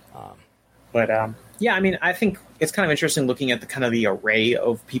 Yeah, I mean, I think it's kind of interesting looking at the array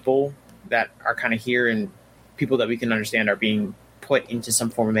of people that are kind of here and people that we can understand are being put into some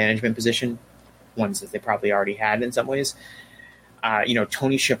form of management position, ones that they probably already had in some ways.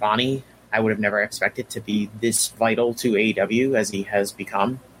 Tony Schiavone, I would have never expected to be this vital to AEW as he has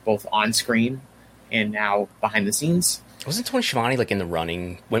become, both on screen and now behind the scenes. Wasn't Tony Schiavone in the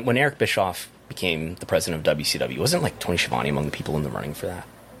running when Eric Bischoff became the president of WCW? Wasn't Tony Schiavone among the people in the running for that?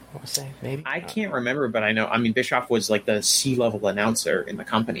 I want to say maybe. I can't remember, but I know. I mean, Bischoff was the C-level announcer in the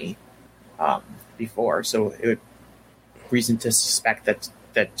company before, so it would reason to suspect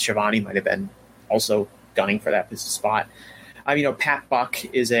that Schiavone might have been also gunning for that spot. Pat Buck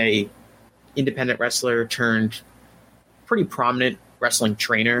is a independent wrestler turned pretty prominent wrestling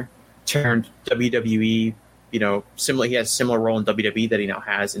trainer turned WWE. Similar. He has a similar role in WWE that he now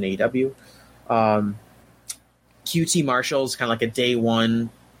has in AEW. QT Marshall's kind of like a day one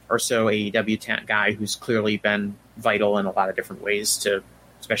or so AEW guy who's clearly been vital in a lot of different ways,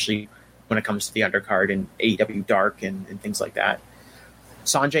 especially when it comes to the undercard and AEW Dark and things like that.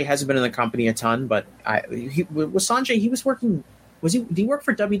 Sanjay hasn't been in the company a ton, but Sanjay. He was working. Did he work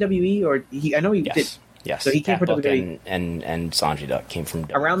for WWE or he? I know he did. Yes. So he came from WWE, and Sanjay Dutt came from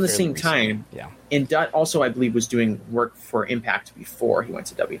WWE around the same time. Yeah. And Dutt also, I believe, was doing work for Impact before he went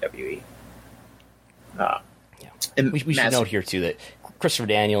to WWE. Yeah. And we should note here too that Christopher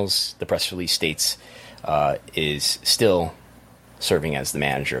Daniels, the press release states, is still serving as the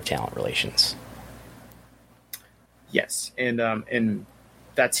manager of talent relations. Yes, and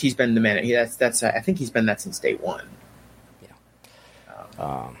he's been the manager. That's I think he's been that since day one.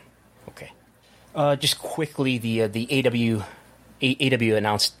 Yeah. Okay. Just quickly, the AEW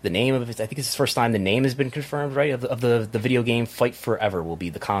announced the name of it. I think it's the first time the name has been confirmed, right? Of the video game. Fight Forever will be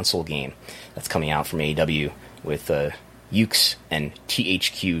the console game that's coming out from AEW with Ukes and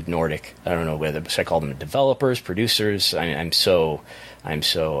THQ Nordic. I don't know whether should I call them developers, producers. I'm so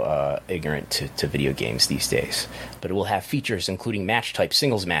ignorant to video games these days. But it will have features including match type,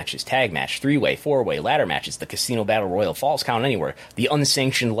 singles matches, tag match, 3-way, 4-way, ladder matches, the Casino Battle Royal, Falls Count Anywhere, the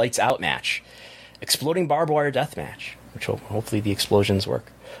unsanctioned Lights Out match, exploding barbed wire death match, which hopefully the explosions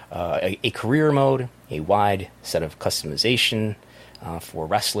work, a career mode, a wide set of customization for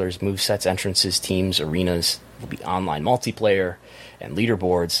wrestlers, movesets, entrances, teams, arenas. Will be online multiplayer and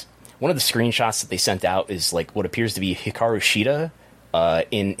leaderboards. One of the screenshots that they sent out is like what appears to be Hikaru Shida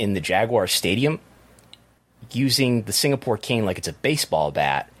in the Jaguar Stadium, using the Singapore cane like it's a baseball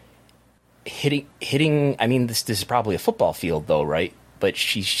bat, hitting. I mean, this is probably a football field though, right? But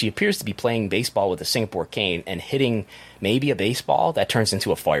she appears to be playing baseball with a Singapore cane and hitting maybe a baseball that turns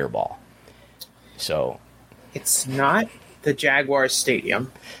into a fireball. So it's not the Jaguar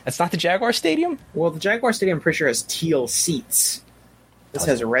Stadium. That's not the Jaguar Stadium? Well, the Jaguar Stadium, I'm pretty sure, has teal seats. This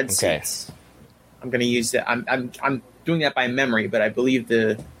has red seats. I'm going to use that. I'm doing that by memory, but I believe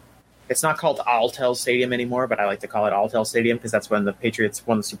it's not called Alltel Stadium anymore, but I like to call it Alltel Stadium because that's when the Patriots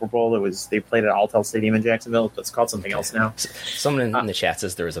won the Super Bowl. They played at Alltel Stadium in Jacksonville, but it's called something else now. Someone in the chat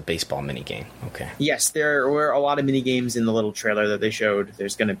says there was a baseball mini game. Okay. Yes, there were a lot of mini games in the little trailer that they showed.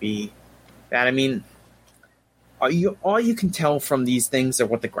 There's going to be that. I mean, all you can tell from these things are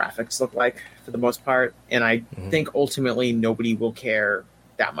what the graphics look like for the most part, and I think ultimately nobody will care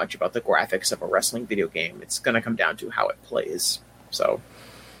that much about the graphics of a wrestling video game. It's going to come down to how it plays. So,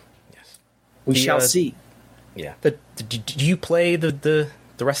 yes, we shall see. Yeah. But do you play the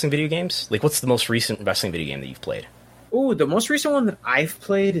wrestling video games? Like, what's the most recent wrestling video game that you've played? Oh, the most recent one that I've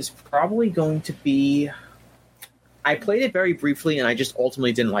played is probably going to be. I played it very briefly, and I just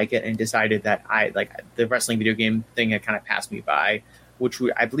ultimately didn't like it, and decided that the wrestling video game thing had kind of passed me by.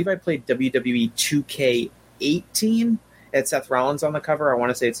 I believe I played WWE 2K18. It had Seth Rollins on the cover. I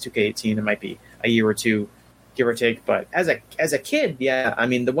want to say it's 2K18. It might be a year or two, give or take. But as a kid, yeah, I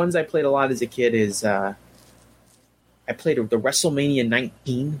mean, the ones I played a lot as a kid is I played the WrestleMania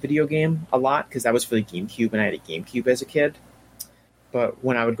 19 video game a lot because that was for the GameCube, and I had a GameCube as a kid. But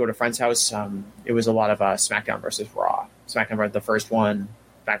when I would go to a friend's house, it was a lot of SmackDown versus Raw. SmackDown, the first one,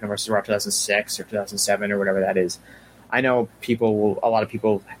 SmackDown versus Raw 2006 or 2007 or whatever that is. I know a lot of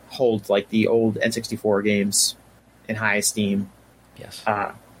people hold like the old N64 games in high esteem. Yes.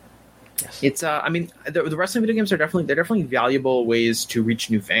 Yes. It's I mean the wrestling video games are definitely valuable ways to reach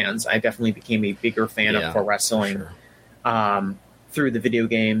new fans. I definitely became a bigger fan of pro wrestling through the video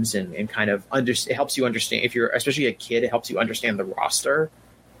games and kind of it helps you understand, if you're especially a kid, it helps you understand the roster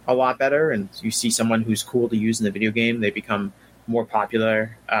a lot better, and you see someone who's cool to use in the video game, they become more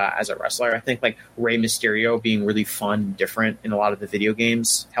popular as a wrestler. I think like Rey Mysterio being really fun and different in a lot of the video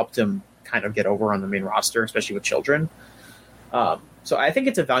games helped him kind of get over on the main roster, especially with children. So I think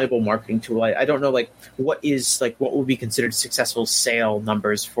it's a valuable marketing tool. I don't know what would be considered successful sale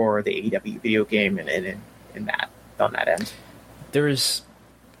numbers for the AEW video game and that on that end. There's,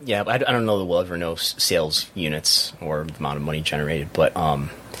 I don't know that we'll ever know sales units or the amount of money generated, but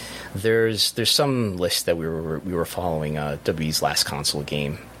there's some list that we were following WWE's last console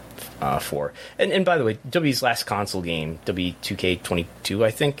game for, and by the way, WWE's last console game, W2K22,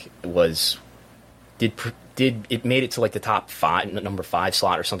 I think it made it to like the top number 5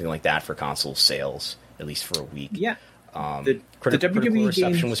 slot or something like that for console sales, at least for a week. Yeah, the critical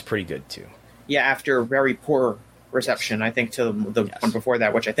reception was pretty good too. Yeah, after very poor reception, I think, to the one before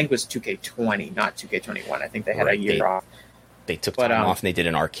that, which I think was 2K20, not 2K21. I think they had a year off. They took time off, and they did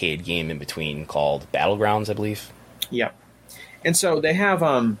an arcade game in between called Battlegrounds, I believe. Yeah. And so they have,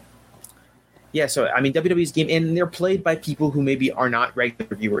 so, I mean, WWE's game, and they're played by people who maybe are not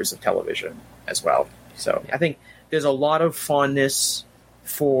regular viewers of television as well. So I think there's a lot of fondness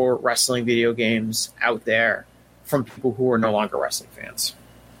for wrestling video games out there from people who are no longer wrestling fans,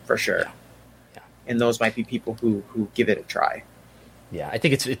 for sure. Yeah. And those might be people who give it a try. Yeah, I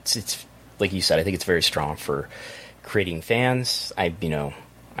think it's like you said. I think it's very strong for creating fans. And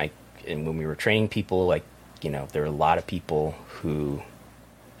when we were training people, there are a lot of people who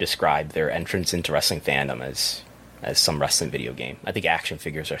describe their entrance into wrestling fandom as some wrestling video game. I think action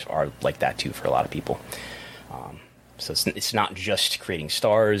figures are like that too for a lot of people. So it's not just creating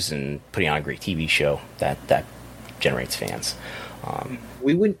stars and putting on a great TV show that generates fans.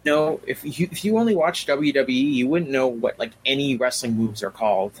 We wouldn't know if you only watch WWE, you wouldn't know what like any wrestling moves are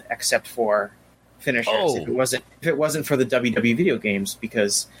called except for finishers. Oh. If it wasn't for the WWE video games,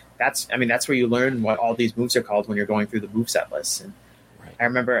 because that's where you learn what all these moves are called when you're going through the moveset lists. And Right. I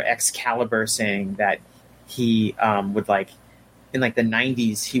remember Excalibur saying that he would like in like the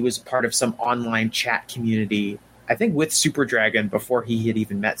 90s he was part of some online chat community, I think with Super Dragon before he had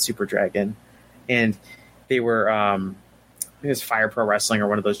even met Super Dragon, and they were I think it was Fire Pro Wrestling or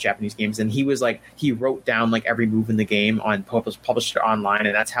one of those Japanese games, and he was like he wrote down like every move in the game on published it online,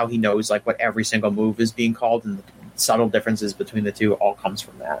 and that's how he knows like what every single move is being called, and the subtle differences between the two all comes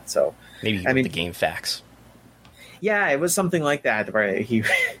from that. So Maybe he wrote the game facts. yeah, it was something like that where he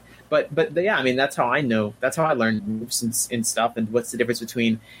but yeah, I mean that's how I know, that's how I learned moves and stuff, and what's the difference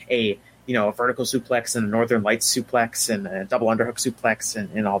between a vertical suplex and a Northern Lights suplex and a double underhook suplex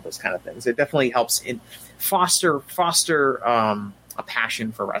and all those kind of things. It definitely helps in foster a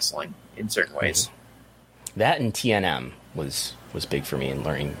passion for wrestling in certain ways. That and TNM was big for me in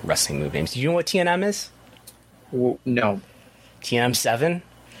learning wrestling move names. Do you know what TNM is? No. TNM 7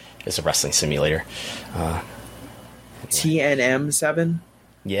 is a wrestling simulator. TNM 7?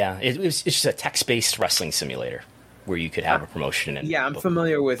 Yeah, it's just a text-based wrestling simulator where you could have a promotion. And yeah, I'm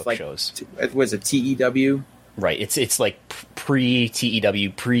familiar with like shows. Was it TEW? Right, it's like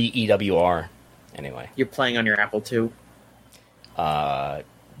pre-TEW, pre-EWR. Anyway, you're playing on your Apple II?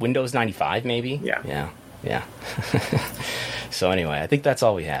 Windows 95, maybe. Yeah. So anyway, I think that's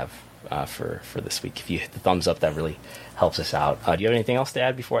all we have for this week. If you hit the thumbs up, that really helps us out. Do you have anything else to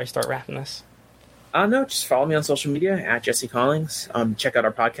add before I start wrapping this? No, just follow me on social media at Jesse Collings. Check out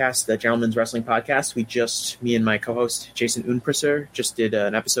our podcast, the Gentleman's Wrestling Podcast. Me and my co-host Jason Unpresser just did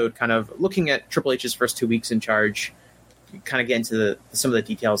an episode kind of looking at Triple H's first 2 weeks in charge, kind of get into some of the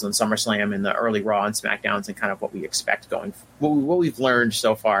details on SummerSlam and the early Raw and SmackDowns and kind of what we expect what we've learned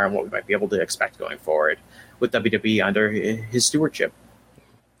so far and what we might be able to expect going forward with WWE under his stewardship.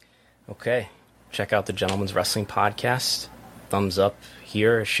 Okay. Check out the Gentleman's Wrestling Podcast. Thumbs up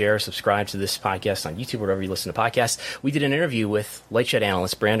here, share, subscribe to this podcast on YouTube, wherever you listen to podcasts. We did an interview with Light Shed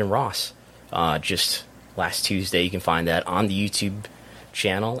analyst Brandon Ross just last Tuesday. You can find that on the YouTube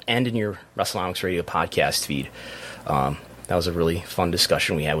channel and in your Wrestlenomics Radio podcast feed. That was a really fun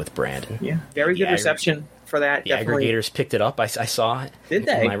discussion we had with Brandon. Yeah, very good reception for that. The definitely. Aggregators picked it up. I saw it. Did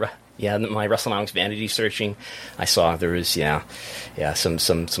they? My Wrestlenomics vanity searching, I saw there was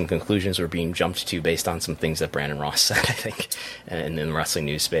some conclusions were being jumped to based on some things that Brandon Ross said, I think, in the wrestling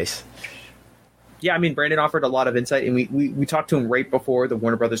news space. Yeah, I mean, Brandon offered a lot of insight, and we talked to him right before the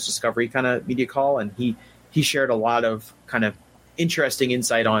Warner Brothers Discovery kind of media call, and he shared a lot of kind of interesting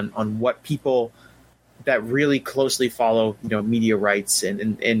insight on what people that really closely follow media rights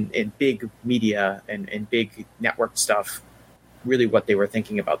and big media and big network stuff, really what they were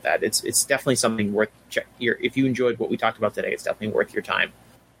thinking about that. It's definitely something worth if you enjoyed what we talked about today, it's definitely worth your time.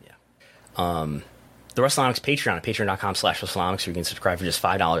 Yeah. The Wrestlenomics Patreon at patreon.com/Wrestlenomics, where you can subscribe for just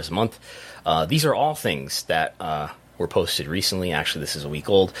 $5 a month. These are all things that were posted recently. Actually, this is a week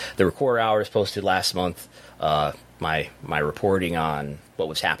old. The Record Hours posted last month. My reporting on what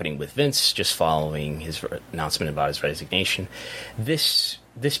was happening with Vince just following his announcement about his resignation. This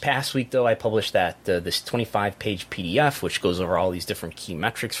past week, though, I published this 25-page PDF, which goes over all these different key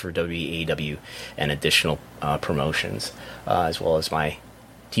metrics for AEW and additional promotions, as well as my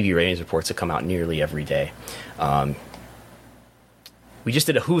TV ratings reports that come out nearly every day. We just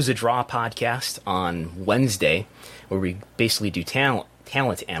did a Who's a Draw podcast on Wednesday, where we basically do talent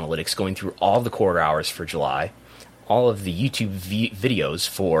analytics, going through all the quarter hours for July, all of the YouTube videos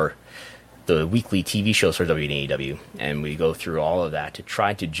for the weekly TV shows for WWE, and we go through all of that to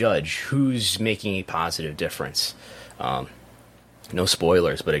try to judge who's making a positive difference. No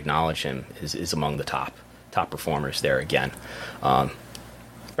spoilers, but acknowledge him is among the top performers there again.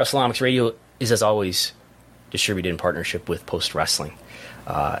 Wrestlenomics Radio is, as always, distributed in partnership with Post Wrestling.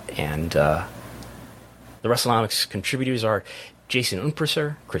 And the Wrestlenomics contributors are Jason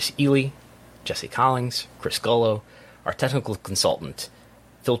Unpresser, Chris Ely, Jesse Collings, Chris Gullo. Our technical consultant,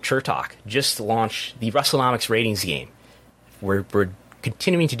 Phil Chertok, just launched the Wrestlenomics ratings game. We're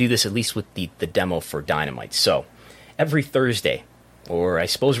continuing to do this at least with the demo for Dynamite. So every Thursday, or I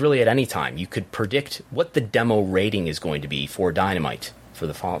suppose really at any time, you could predict what the demo rating is going to be for Dynamite, for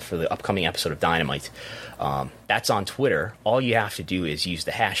the upcoming episode of Dynamite. That's on Twitter. All you have to do is use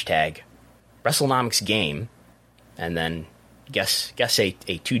the hashtag Wrestlenomics game, and then guess a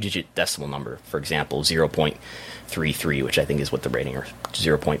 2-digit decimal number. For example, 0.33, which I think is what the rating, or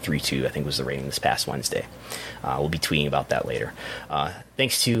 0.32, I think was the rating this past Wednesday. We'll be tweeting about that later.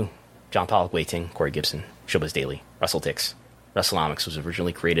 Thanks to John Pollock, Waiting, Corey Gibson, Showbiz Daily, Russell Tix, Wrestlenomics was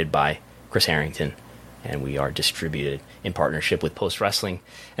originally created by Chris Harrington, and we are distributed in partnership with Post Wrestling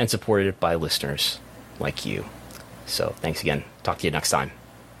and supported by listeners like you. So thanks again. Talk to you next time.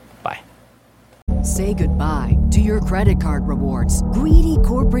 Bye. Say goodbye to your credit card rewards. Greedy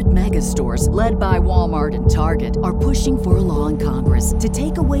corporate mega stores, led by Walmart and Target, are pushing for a law in Congress to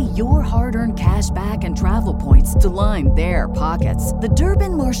take away your hard-earned cash back and travel points to line their pockets. The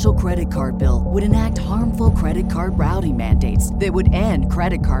Durbin-Marshall credit card bill would enact harmful credit card routing mandates that would end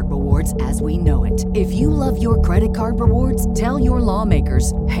credit card rewards as we know it. If you love your credit card rewards, tell your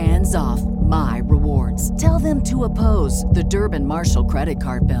lawmakers, hands off my rewards. Tell them to oppose the Durbin-Marshall credit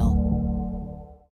card bill.